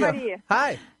 Oh, there Hi, you go. Maria.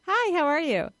 Hi. Hi, how are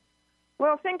you?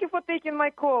 Well, thank you for taking my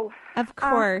call. Of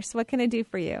course. What can I do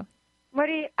for you?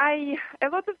 Marie, a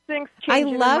lot of things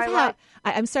changed in my life.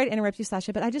 I'm sorry to interrupt you,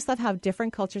 Sasha, but I just love how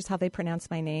different cultures, how they pronounce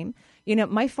my name.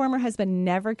 My former husband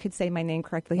never could say my name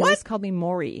correctly. He always called me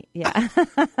Maury. Yeah. I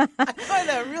find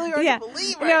that really hard to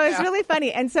believe right now. It's really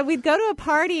funny. And so we'd go to a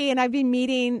party, and I'd be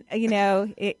meeting,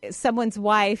 someone's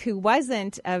wife who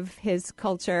wasn't of his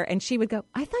culture, and she would go,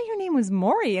 I thought your name was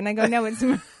Maury. And I go, no, it's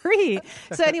Marie.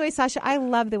 So anyway, Sasha, I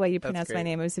love the way you pronounce my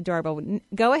name. It was adorable.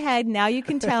 Go ahead. Now you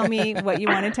can tell me what you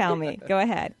want to tell me. Go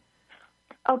ahead.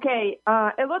 Okay.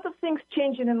 A lot of things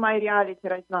changing in my reality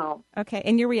right now. Okay.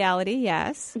 In your reality,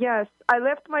 yes. Yes. I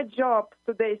left my job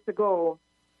 2 days ago.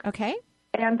 Okay.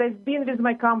 And I've been with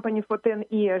my company for 10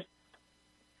 years.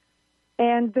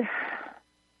 And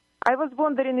I was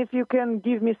wondering if you can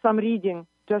give me some reading,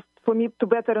 just for me to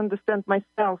better understand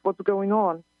myself, what's going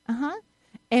on. Uh-huh.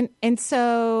 And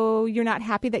so you're not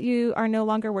happy that you are no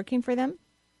longer working for them?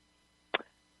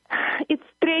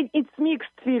 It's mixed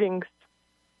feelings.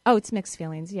 Oh, it's mixed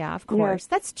feelings. Yeah, of course. Yes.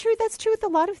 That's true. That's true with a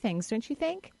lot of things, don't you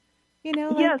think? You know,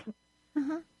 like, Yes.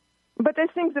 Uh-huh. But I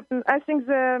think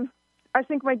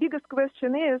my biggest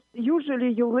question is,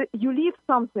 usually you leave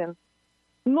something,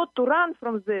 not to run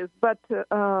from this, but to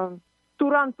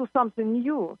run to something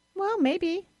new. Well,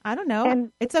 maybe. I don't know.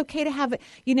 And it's okay to have it.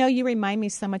 You know, you remind me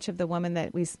so much of the woman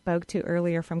that we spoke to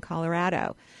earlier from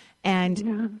Colorado.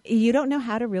 And you don't know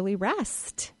how to really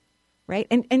rest, right?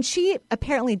 And she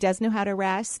apparently does know how to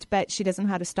rest, but she doesn't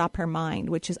know how to stop her mind,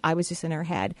 which is, I was just in her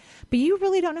head. But you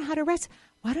really don't know how to rest.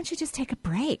 Why don't you just take a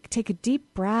break? Take a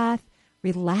deep breath,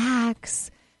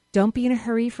 relax. Don't be in a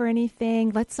hurry for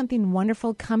anything. Let something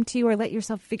wonderful come to you, or let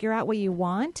yourself figure out what you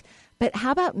want. But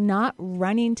how about not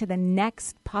running to the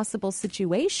next possible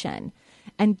situation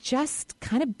and just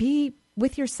kind of be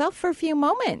with yourself for a few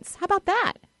moments? How about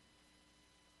that?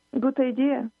 Good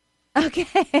idea. Okay.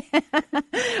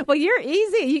 Well, you're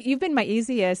easy. You've been my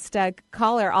easiest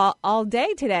caller all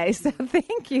day today. So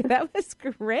thank you. That was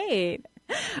great.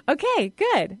 Okay,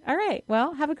 good. All right.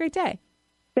 Well, have a great day.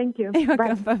 Thank you. You're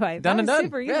welcome. Bye-bye. Done and done.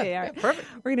 Super easy. Yeah, All yeah, right. perfect.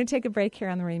 We're going to take a break here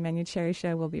on the Marie Manuchehri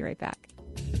Show. We'll be right back.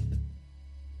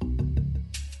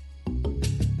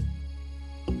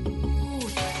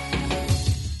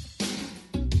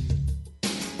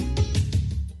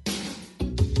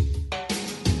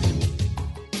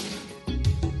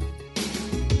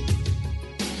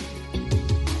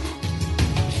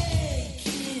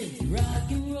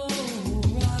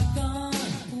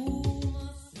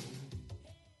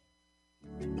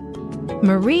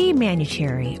 Marie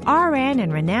Manuchehri, RN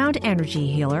and renowned energy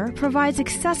healer, provides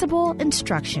accessible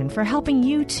instruction for helping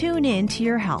you tune in to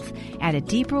your health at a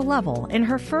deeper level in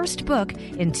her first book,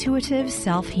 Intuitive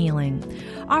Self-Healing.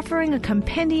 Offering a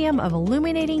compendium of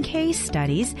illuminating case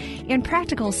studies and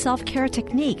practical self-care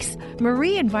techniques,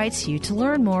 Marie invites you to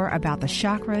learn more about the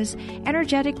chakras,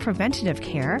 energetic preventative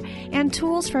care, and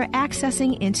tools for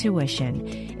accessing intuition.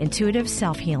 Intuitive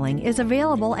Self-Healing is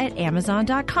available at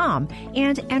Amazon.com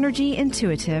and EnergyIntuitive.com.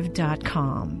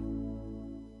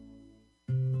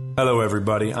 Hello,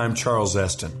 everybody. I'm Charles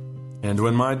Eston. And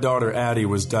when my daughter Addie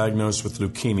was diagnosed with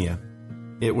leukemia,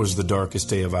 it was the darkest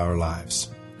day of our lives.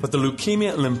 But the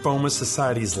Leukemia and Lymphoma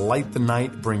Society's Light the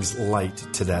Night brings light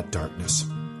to that darkness.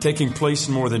 Taking place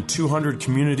in more than 200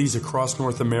 communities across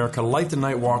North America, Light the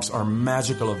Night walks are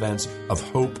magical events of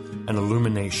hope and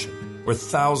illumination, where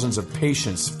thousands of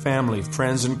patients, family,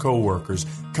 friends, and co-workers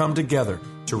come together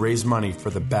to raise money for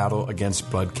the battle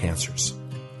against blood cancers.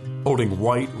 Holding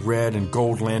white, red, and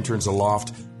gold lanterns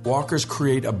aloft, walkers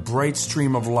create a bright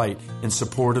stream of light in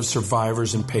support of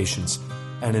survivors and patients,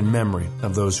 and in memory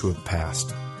of those who have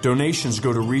passed. Donations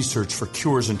go to research for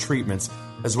cures and treatments,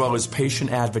 as well as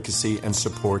patient advocacy and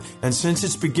support. And since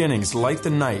its beginnings, Light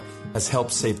the Night has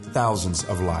helped save thousands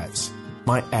of lives.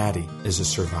 My Addie is a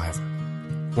survivor.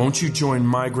 Won't you join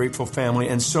my grateful family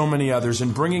and so many others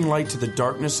in bringing light to the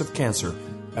darkness of cancer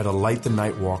at a Light the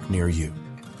Night walk near you?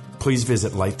 Please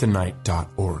visit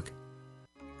lightthenight.org.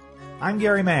 I'm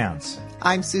Gary Mans.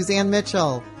 I'm Suzanne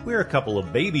Mitchell. We're a couple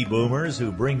of baby boomers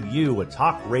who bring you a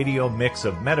talk radio mix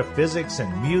of metaphysics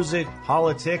and music,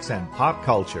 politics, and pop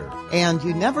culture. And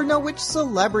you never know which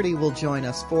celebrity will join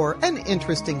us for an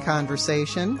interesting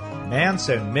conversation. Mans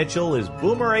and Mitchell is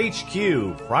Boomer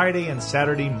HQ, Friday and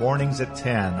Saturday mornings at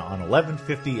 10 on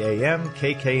 1150 AM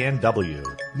KKNW.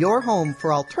 Your home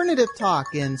for alternative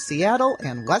talk in Seattle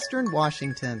and Western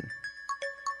Washington.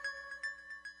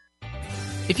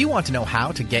 If you want to know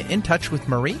how to get in touch with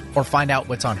Marie or find out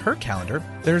what's on her calendar,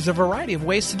 there's a variety of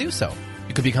ways to do so.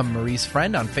 You could become Marie's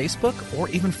friend on Facebook or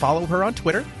even follow her on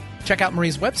Twitter. Check out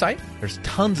Marie's website. There's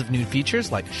tons of new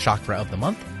features like Chakra of the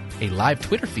Month, a live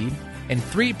Twitter feed, and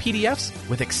 3 PDFs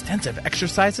with extensive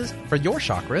exercises for your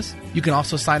chakras. You can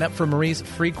also sign up for Marie's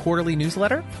free quarterly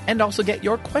newsletter and also get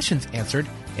your questions answered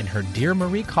in her Dear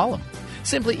Marie column.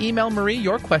 Simply email Marie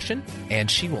your question, and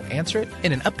she will answer it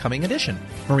in an upcoming edition.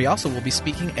 Marie also will be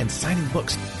speaking and signing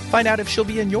books. Find out if she'll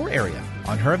be in your area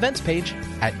on her events page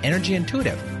at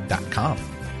EnergyIntuitive.com.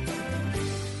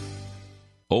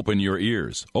 Open your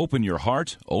ears, open your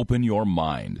heart, open your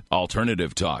mind.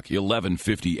 Alternative Talk,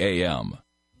 1150 AM.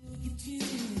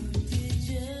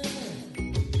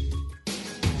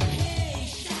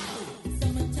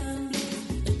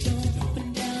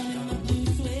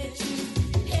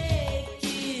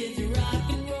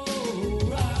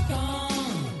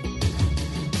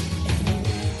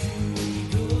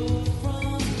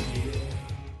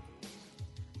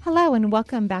 Hello and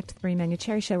welcome back to the Marie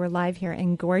Manuchehri Show. We're live here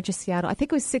in gorgeous Seattle. I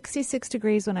think it was 66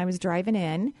 degrees when I was driving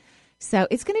in. So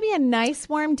it's going to be a nice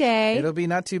warm day. It'll be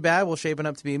not too bad. We're shaping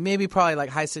up to be maybe probably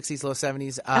like high 60s, low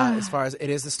 70s as far as it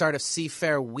is the start of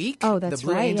Seafair Week. Oh, that's the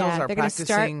Blue right. Angels Yeah. are They're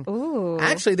practicing. Ooh.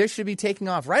 Actually, they should be taking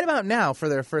off right about now for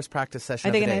their first practice session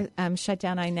Are they of the going day. to shut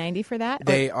down I-90 for that?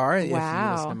 They are. If you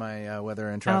Wow. listen to my weather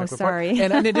and traffic report. sorry.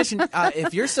 And in addition,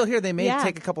 if you're still here, they may Yeah.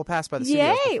 take a couple passes by the studio.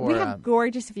 Yay! Before, We have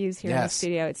gorgeous views here in the yes.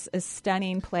 studio. It's a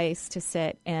stunning place to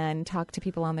sit and talk to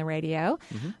people on the radio.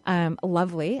 Mhm.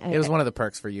 Lovely. It was one of the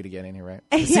perks for you to get in here, right?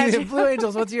 Yeah. See, Blue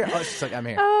Angels, what's your... Oh, she's like, I'm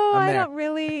here. Oh, I'm I there. don't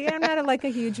really. I'm not like a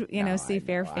huge,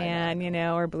 Seafair fan,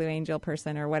 or Blue Angel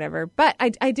person or whatever. But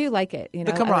I do like it. The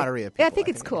camaraderie of I people, think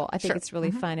it's cool. I think Sure. it's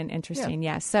really fun and interesting.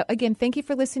 Yeah. So again, thank you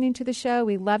for listening to the show.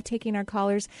 We love taking our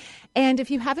callers. And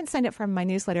if you haven't signed up for my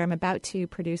newsletter, I'm about to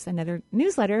produce another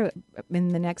newsletter in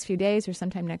the next few days or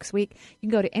sometime next week. You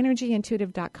can go to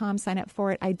energyintuitive.com, sign up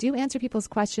for it. I do answer people's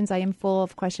questions. I am full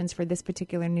of questions for this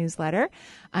particular newsletter.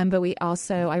 But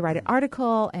I write an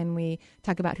article and we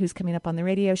talk about who's coming up on the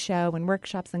radio show and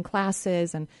workshops and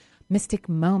classes and mystic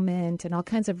moment and all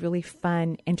kinds of really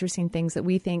fun, interesting things that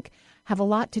we think have a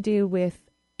lot to do with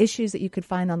issues that you could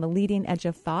find on the leading edge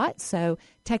of thought. So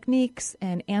techniques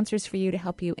and answers for you to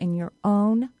help you in your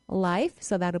own life.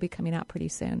 So that'll be coming out pretty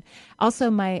soon.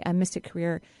 Also, my Mystic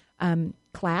Career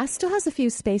class still has a few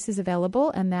spaces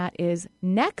available, and that is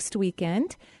next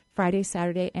weekend, Friday,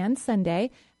 Saturday, and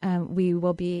Sunday. We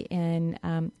will be in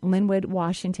Linwood,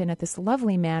 Washington at this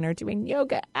lovely manor doing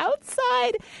yoga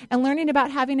outside and learning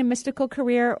about having a mystical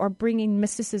career or bringing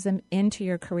mysticism into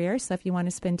your career. So if you want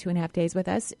to spend 2.5 days with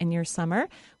us in your summer,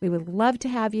 we would love to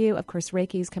have you. Of course,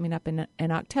 Reiki is coming up in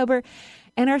October.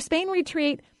 And our Spain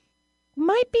retreat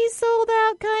might be sold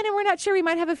out, kind of. We're not sure. We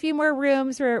might have a few more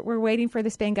rooms. We're waiting for the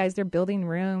Spain guys. They're building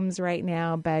rooms right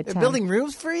now. But They're building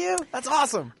rooms for you? That's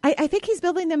awesome. I think he's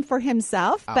building them for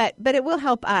himself, but it will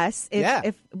help us.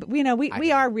 If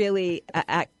we are really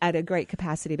at a great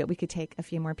capacity, but we could take a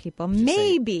few more people.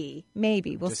 Maybe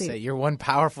we'll Just see. say you're one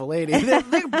powerful lady.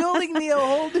 They're building me a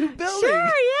whole new building. Sure, yeah,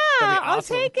 That'd be I'll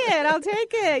awesome. take it. I'll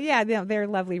take it. Yeah, they're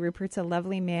lovely. Rupert's a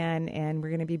lovely man, and we're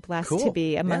going to be blessed Cool. to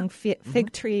be among Yeah.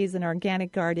 fig trees and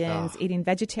organic gardens, eating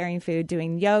vegetarian food,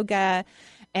 doing yoga,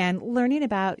 and learning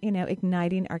about,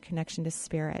 igniting our connection to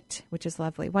spirit, which is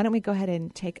lovely. Why don't we go ahead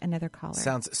and take another caller?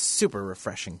 Sounds super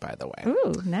refreshing, by the way.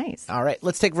 Ooh, nice. All right,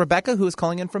 let's take Rebecca, who is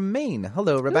calling in from Maine.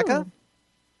 Hello, Rebecca.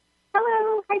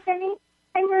 Hello. Hi, Jenny.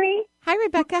 Hi, Marie. Hi,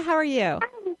 Rebecca. How are you?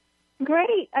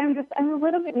 Great. I'm a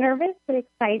little bit nervous but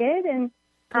excited. And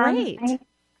Great.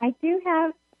 I do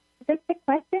have just a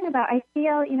question about, I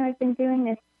feel, I've been doing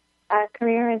this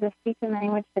career as a speech and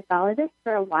language pathologist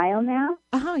for a while now.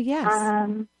 Oh, yes.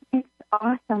 It's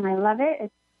awesome. I love it.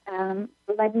 It's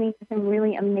led me to some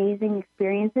really amazing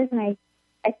experiences. And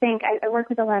I think I work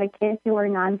with a lot of kids who are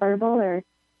nonverbal or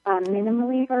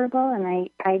minimally verbal. And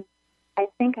I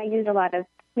think I use a lot of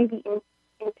maybe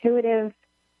intuitive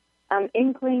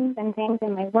inklings and things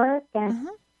in my work. And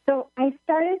so I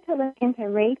started to look into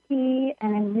Reiki,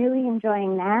 and I'm really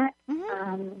enjoying that.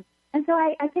 And so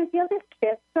I can feel this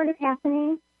shift sort of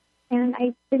happening, and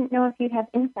I didn't know if you'd have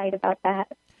insight about that.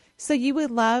 So you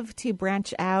would love to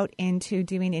branch out into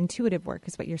doing intuitive work,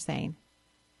 is what you're saying?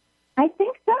 I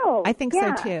think so. I think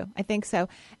Yeah. so too. I think so.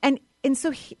 And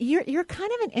so you're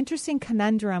kind of an interesting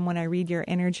conundrum when I read your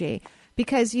energy,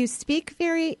 because you speak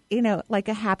very, like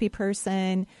a happy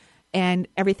person and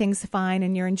everything's fine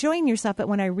and you're enjoying yourself. But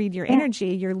when I read your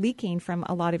energy, you're leaking from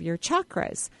a lot of your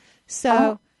chakras.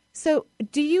 So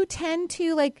do you tend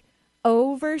to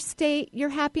overstate your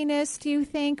happiness, do you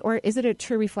think? Or is it a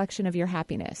true reflection of your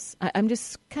happiness? I'm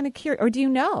just kind of curious. Or do you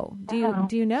know? Do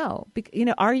you know?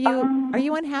 Are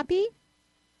you unhappy?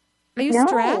 Are you No.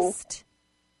 stressed?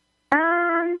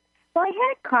 Well, I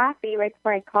had coffee right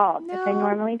before I called, which I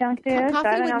normally don't do. so I Coffee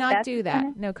don't would know if not that's do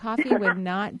that. No, coffee would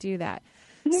not do that.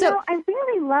 I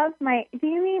really love do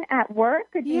you mean at work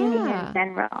or do you mean in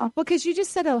general? Well, because you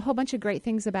just said a whole bunch of great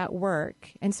things about work,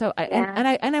 and so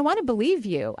I want to believe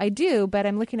you. I do, but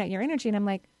I'm looking at your energy and I'm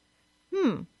like,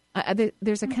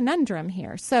 there's a conundrum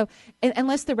here. So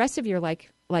unless the rest of your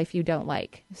life you don't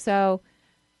like, so.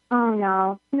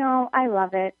 Oh, no, I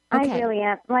love it. Okay. I really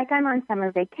am. I'm on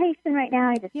summer vacation right now.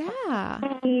 I just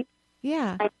eat.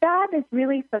 Yeah. My job is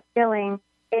really fulfilling.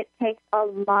 It takes a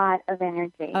lot of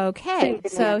energy. Okay, Pretty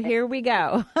so demanding. here we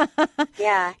go.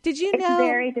 Yeah. Did you it's know?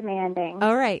 very demanding.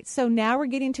 All right, so now we're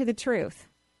getting to the truth.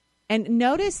 And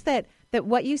notice that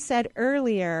what you said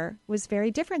earlier was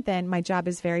very different than my job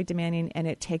is very demanding and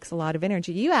it takes a lot of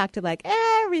energy. You acted like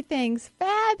everything's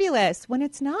fabulous when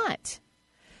it's not.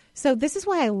 So this is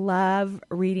why I love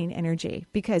reading energy,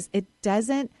 because it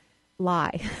doesn't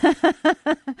lie.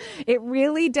 It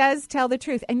really does tell the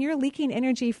truth. And you're leaking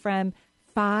energy from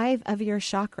 5 of your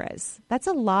chakras. That's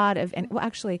a lot of, well,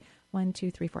 actually, 1,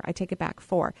 2, 3, 4. I take it back,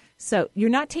 4. So you're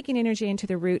not taking energy into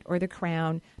the root or the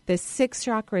crown. The 6th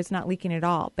chakra is not leaking at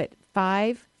all, but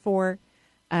 5, 4,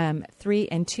 3,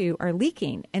 and 2 are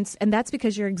leaking. And that's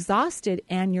because you're exhausted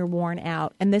and you're worn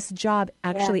out. And this job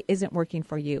actually isn't working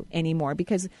for you anymore,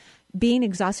 because being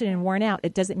exhausted and worn out,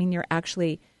 it doesn't mean you're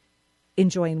actually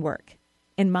enjoying work,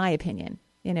 in my opinion.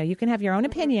 You know, you can have your own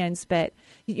opinions, but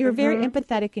you're very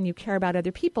empathetic and you care about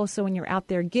other people. So when you're out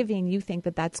there giving, you think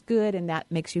that that's good and that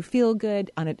makes you feel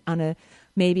good on a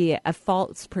maybe a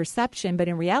false perception. But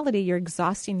in reality, you're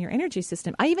exhausting your energy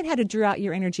system. I even had to draw out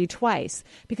your energy twice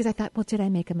because I thought, well, did I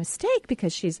make a mistake?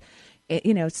 Because she's,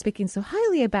 you know, speaking so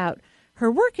highly about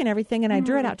her work and everything. And I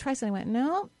drew it out twice and I went,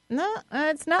 no,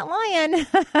 it's not lying.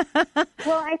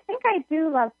 Well, I think I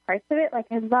do love parts of it. Like,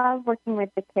 I love working with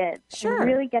the kids. Sure. I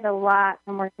really get a lot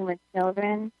from working with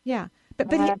children. Yeah. But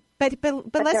let's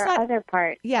there not. are other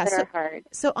parts that are hard.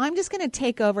 So I'm just going to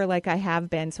take over like I have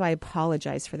been. So I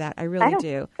apologize for that. I really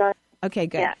do. Okay,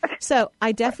 good. Yeah. So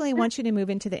I definitely want you to move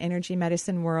into the energy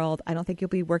medicine world. I don't think you'll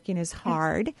be working as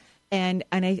hard. And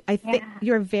I think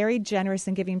you're a very generous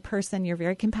and giving person. You're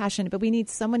very compassionate, but we need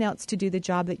someone else to do the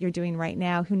job that you're doing right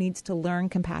now who needs to learn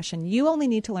compassion. You only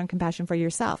need to learn compassion for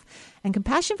yourself. And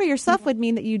compassion for yourself would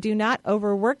mean that you do not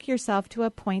overwork yourself to a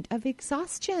point of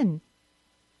exhaustion.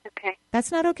 Okay.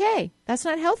 That's not okay. That's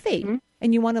not healthy.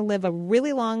 And you want to live a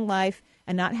really long life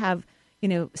and not have, you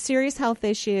know, serious health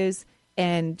issues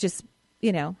and just,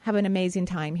 you know, have an amazing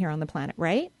time here on the planet,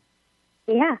 right?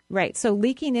 Yeah. Right. So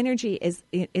leaking energy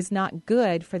is not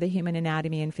good for the human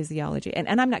anatomy and physiology.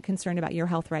 And I'm not concerned about your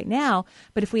health right now,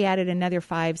 but if we added another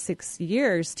 5-6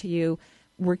 years to you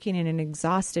working in an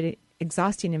exhausting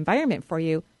environment for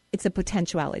you, it's a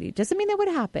potentiality. Doesn't mean that would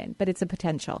happen, but it's a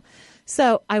potential.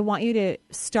 So I want you to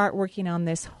start working on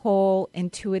this whole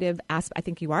intuitive aspect. I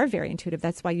think you are very intuitive.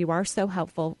 That's why you are so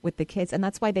helpful with the kids. And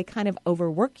that's why they kind of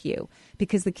overwork you,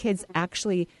 because the kids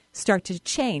actually start to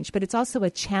change. But it's also a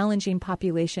challenging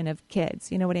population of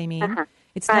kids. You know what I mean?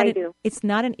 It's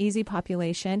not an easy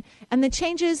population. And the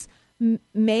changes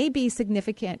may be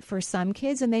significant for some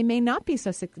kids and they may not be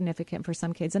so significant for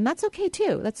some kids. And that's okay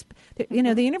too. That's, you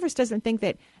know, the universe doesn't think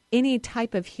that any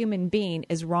type of human being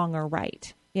is wrong or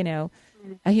right. You know,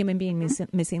 a human being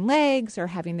missing legs or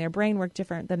having their brain work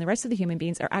different than the rest of the human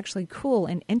beings are actually cool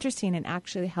and interesting and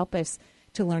actually help us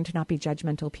to learn to not be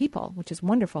judgmental people, which is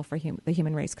wonderful for the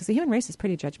human race, because the human race is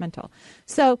pretty judgmental.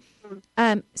 So,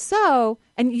 and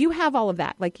you have all of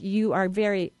that. Like, you are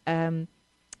very,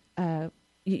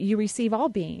 you receive all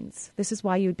beings. This is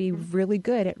why you'd be really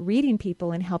good at reading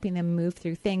people and helping them move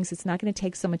through things. It's not going to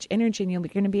take so much energy, and you're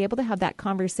going to be able to have that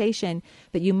conversation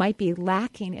that you might be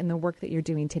lacking in the work that you're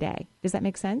doing today. Does that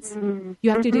make sense? You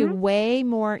have to do way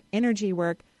more energy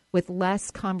work with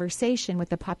less conversation with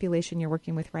the population you're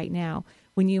working with right now.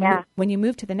 When you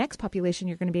move to the next population,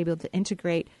 you're going to be able to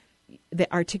integrate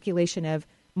the articulation of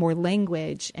more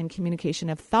language and communication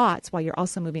of thoughts while you're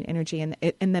also moving energy.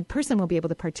 And the person will be able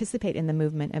to participate in the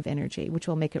movement of energy, which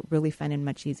will make it really fun and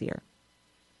much easier.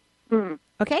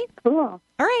 Okay? Cool. All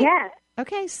right. Yeah.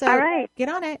 Okay, so all right. Get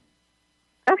on it.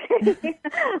 Okay.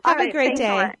 Have a great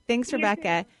day. Thanks,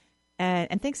 Rebecca.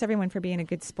 And thanks, everyone, for being a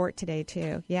good sport today,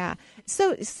 too. Yeah.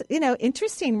 So, you know,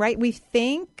 interesting, right? We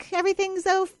think everything's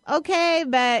okay,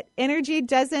 but energy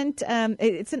doesn't.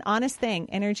 It's an honest thing.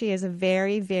 Energy is a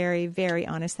very, very, very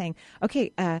honest thing.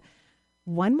 Okay.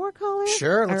 One more caller?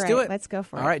 Sure. Let's do it. Let's go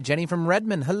for it. All right. Jenny from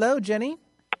Redmond. Hello, Jenny.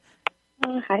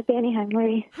 Hi, Danny. Hi,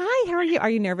 Marie. Hi. How are you? Are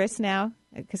you nervous now?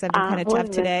 Because I've been kind of tough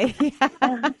today.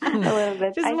 A little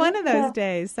bit. Just one of those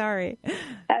days. Sorry.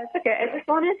 That's okay. I just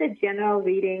wanted a general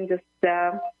reading, just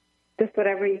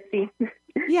whatever you see.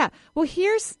 Yeah. Well,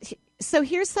 here's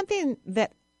something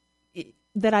that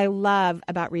I love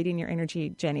about reading your energy,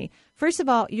 Jenny. First of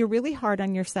all, you're really hard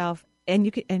on yourself, and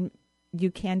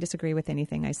you can disagree with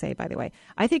anything I say, by the way.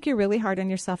 I think you're really hard on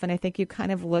yourself, and I think you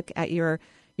kind of look at your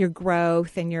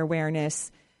growth and your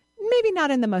awareness maybe not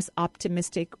in the most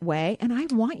optimistic way. And I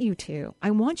want you to.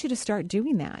 I want you to start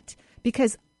doing that,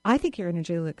 because I think your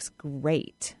energy looks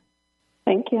great.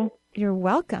 Thank you. You're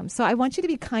welcome. So I want you to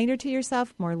be kinder to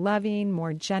yourself, more loving,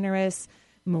 more generous,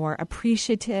 more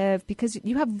appreciative, because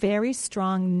you have very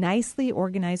strong, nicely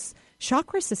organized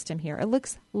chakra system here. It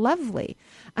looks lovely.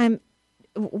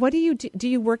 What do you do? Do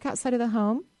you work outside of the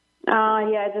home? Yeah,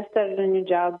 I just started a new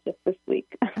job just this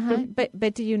week.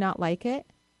 But do you not like it?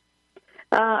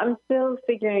 I'm still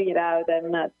figuring it out.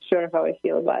 I'm not sure how I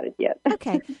feel about it yet.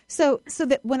 Okay. So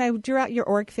that when I drew out your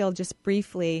auric field just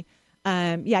briefly,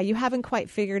 you haven't quite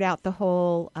figured out the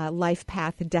whole life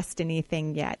path, destiny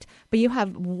thing yet, but you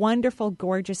have wonderful,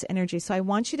 gorgeous energy. So I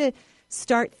want you to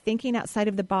start thinking outside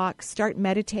of the box, start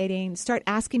meditating, start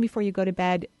asking before you go to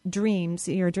bed, dreams,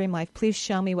 your dream life. Please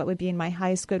show me what would be in my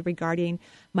highest good regarding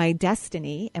my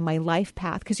destiny and my life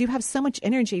path, because you have so much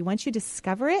energy. Once you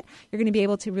discover it, you're going to be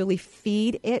able to really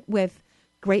feed it with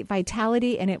great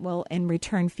vitality, and it will in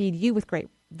return feed you with great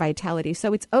vitality.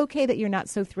 So it's okay that you're not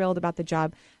so thrilled about the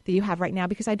job that you have right now,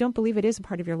 because I don't believe it is a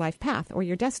part of your life path or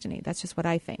your destiny. That's just what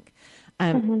I think.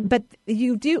 But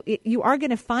you are going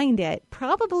to find it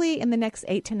probably in the next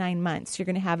 8 to 9 months. You're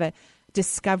going to have a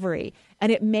discovery,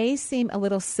 and it may seem a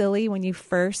little silly when you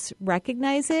first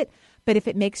recognize it, but if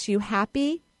it makes you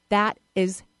happy, that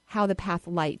is how the path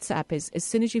lights up. As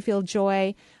soon as you feel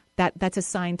joy, that's a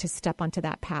sign to step onto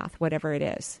that path, whatever it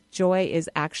is. Joy is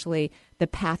actually the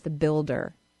path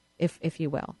builder, if you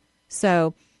will.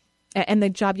 So, and the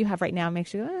job you have right now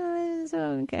makes you, it's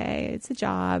okay, it's a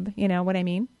job. You know what I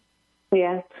mean?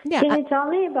 Yeah. Can you tell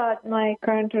me about my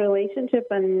current relationship,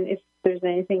 and if there's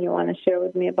anything you want to share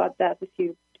with me about that, if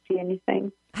you see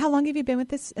anything? How long have you been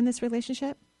in this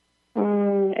relationship?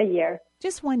 A year.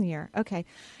 Just 1 year. Okay.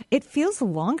 It feels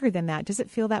longer than that. Does it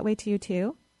feel that way to you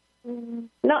too?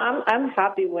 No, I'm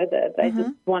happy with it. I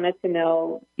just wanted to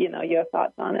know, your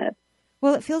thoughts on it.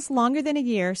 Well, it feels longer than a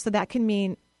year, so that can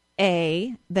mean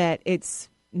A, that it's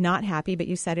not happy, but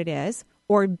you said it is,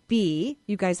 or B,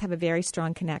 you guys have a very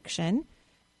strong connection.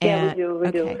 Yeah,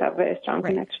 we do have a very strong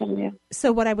connection, yeah.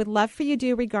 So what I would love for you to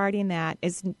do regarding that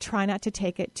is try not to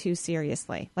take it too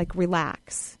seriously. Like,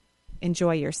 relax,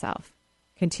 enjoy yourself,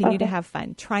 continue to have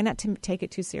fun. Try not to take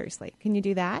it too seriously. Can you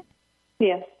do that?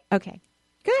 Yes. Okay.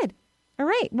 Good. All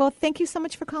right. Well, thank you so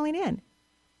much for calling in.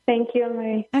 Thank you,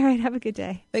 Marie. All right. Have a good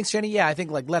day. Thanks, Jenny. Yeah, I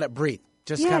think let it breathe.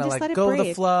 Just Yeah, kind of just let it go with the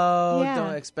breathe. flow. Yeah.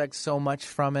 Don't expect so much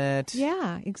from it.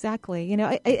 Yeah, exactly.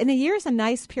 And a year is a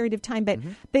nice period of time, but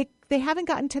they haven't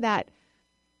gotten to that.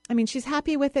 I mean, she's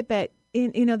happy with it, but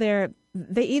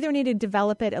they either need to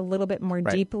develop it a little bit more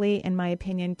deeply, in my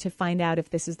opinion, to find out if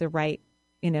this is the right,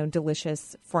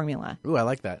 delicious formula. Ooh, I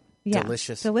like that. Yeah,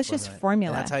 Delicious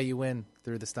formula. And that's how you win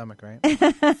through the stomach, right?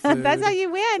 That's how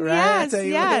you win. Right? Yes, That's how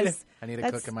you yes. win. I need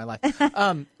a cook in my life.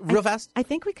 Real fast. I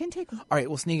think we can take. All right,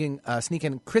 we'll sneak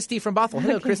in Christy from Bothell.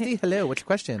 Hello, Christy. Hello. What's your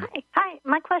question? Hi.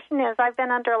 My question is, I've been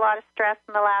under a lot of stress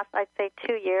in the last, I'd say,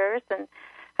 2 years, and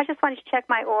I just wanted to check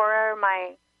my aura,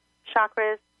 my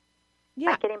chakras,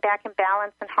 getting back in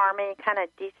balance and harmony, kind of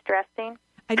de-stressing.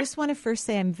 I just want to first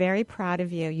say I'm very proud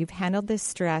of you. You've handled this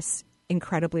stress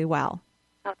incredibly well.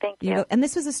 Oh, thank you. And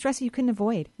this was a stress you couldn't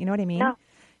avoid. You know what I mean? No.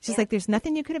 It's just like there's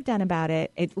nothing you could have done about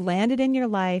it. It landed in your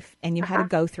life, and you had to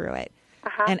go through it.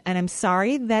 And I'm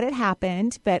sorry that it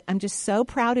happened, but I'm just so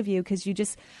proud of you, because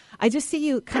I just see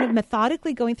you kind of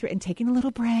methodically going through it and taking a little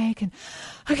break and,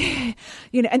 okay,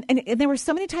 and there were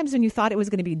so many times when you thought it was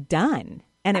going to be done,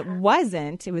 and it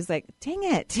wasn't. It was like, dang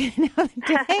it, dang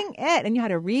it. And you had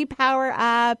to repower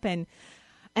up, and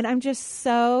I'm just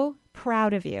so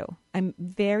proud of you. I'm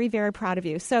very, very proud of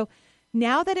you. So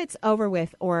now that it's over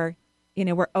with, or,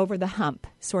 we're over the hump,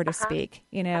 so to speak,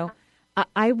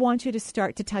 I want you to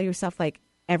start to tell yourself, like,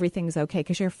 everything's okay,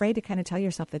 because you're afraid to kind of tell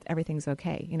yourself that everything's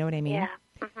okay. You know what I mean? Yeah.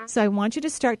 So I want you to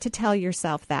start to tell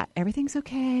yourself that everything's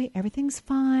okay, everything's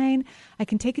fine. I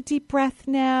can take a deep breath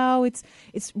now. It's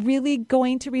really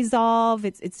going to resolve.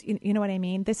 It's you know what I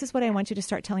mean? This is what I want you to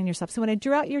start telling yourself. So when I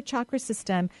drew out your chakra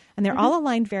system, and they're all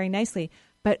aligned very nicely,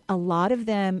 but a lot of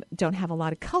them don't have a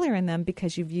lot of color in them,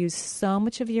 because you've used so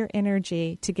much of your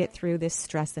energy to get through this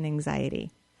stress and anxiety.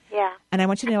 Yeah. And I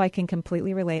want you to know I can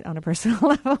completely relate on a personal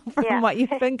level from what you've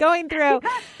been going through.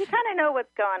 You kind of know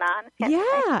what's going on.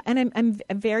 Yeah. And I'm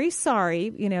very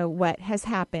sorry, what has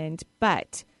happened,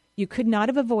 but you could not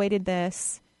have avoided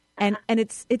this. And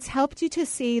it's helped you to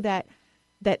see that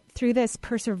through this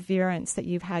perseverance that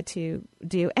you've had to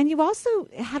do. And you've also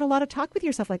had a lot of talk with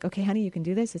yourself, like, okay, honey, you can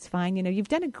do this. It's fine. You've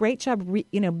done a great job,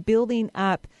 building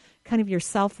up kind of your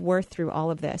self-worth through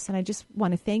all of this. And I just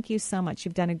want to thank you so much.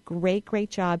 You've done a great, great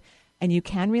job, and you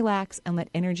can relax and let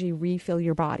energy refill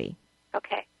your body.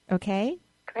 Okay. Okay?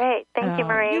 Great. Thank you,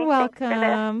 Marie. You're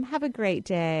welcome. Have a great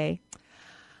day.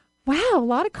 Wow, a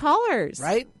lot of callers.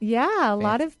 Right? Yeah, a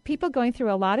lot of people going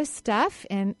through a lot of stuff.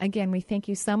 And again, we thank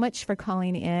you so much for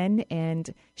calling in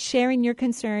and sharing your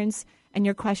concerns and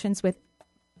your questions with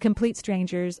complete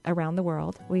strangers around the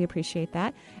world. We appreciate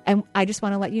that. And I just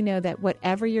want to let you know that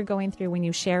whatever you're going through when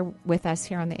you share with us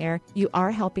here on the air, you are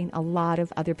helping a lot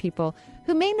of other people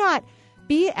who may not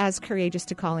be as courageous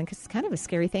to call in, because it's kind of a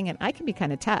scary thing, and I can be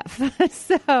kind of tough.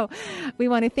 So we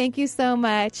want to thank you so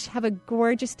much. Have a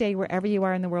gorgeous day wherever you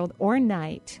are in the world, or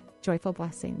night. Joyful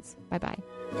blessings.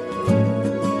 Bye-bye.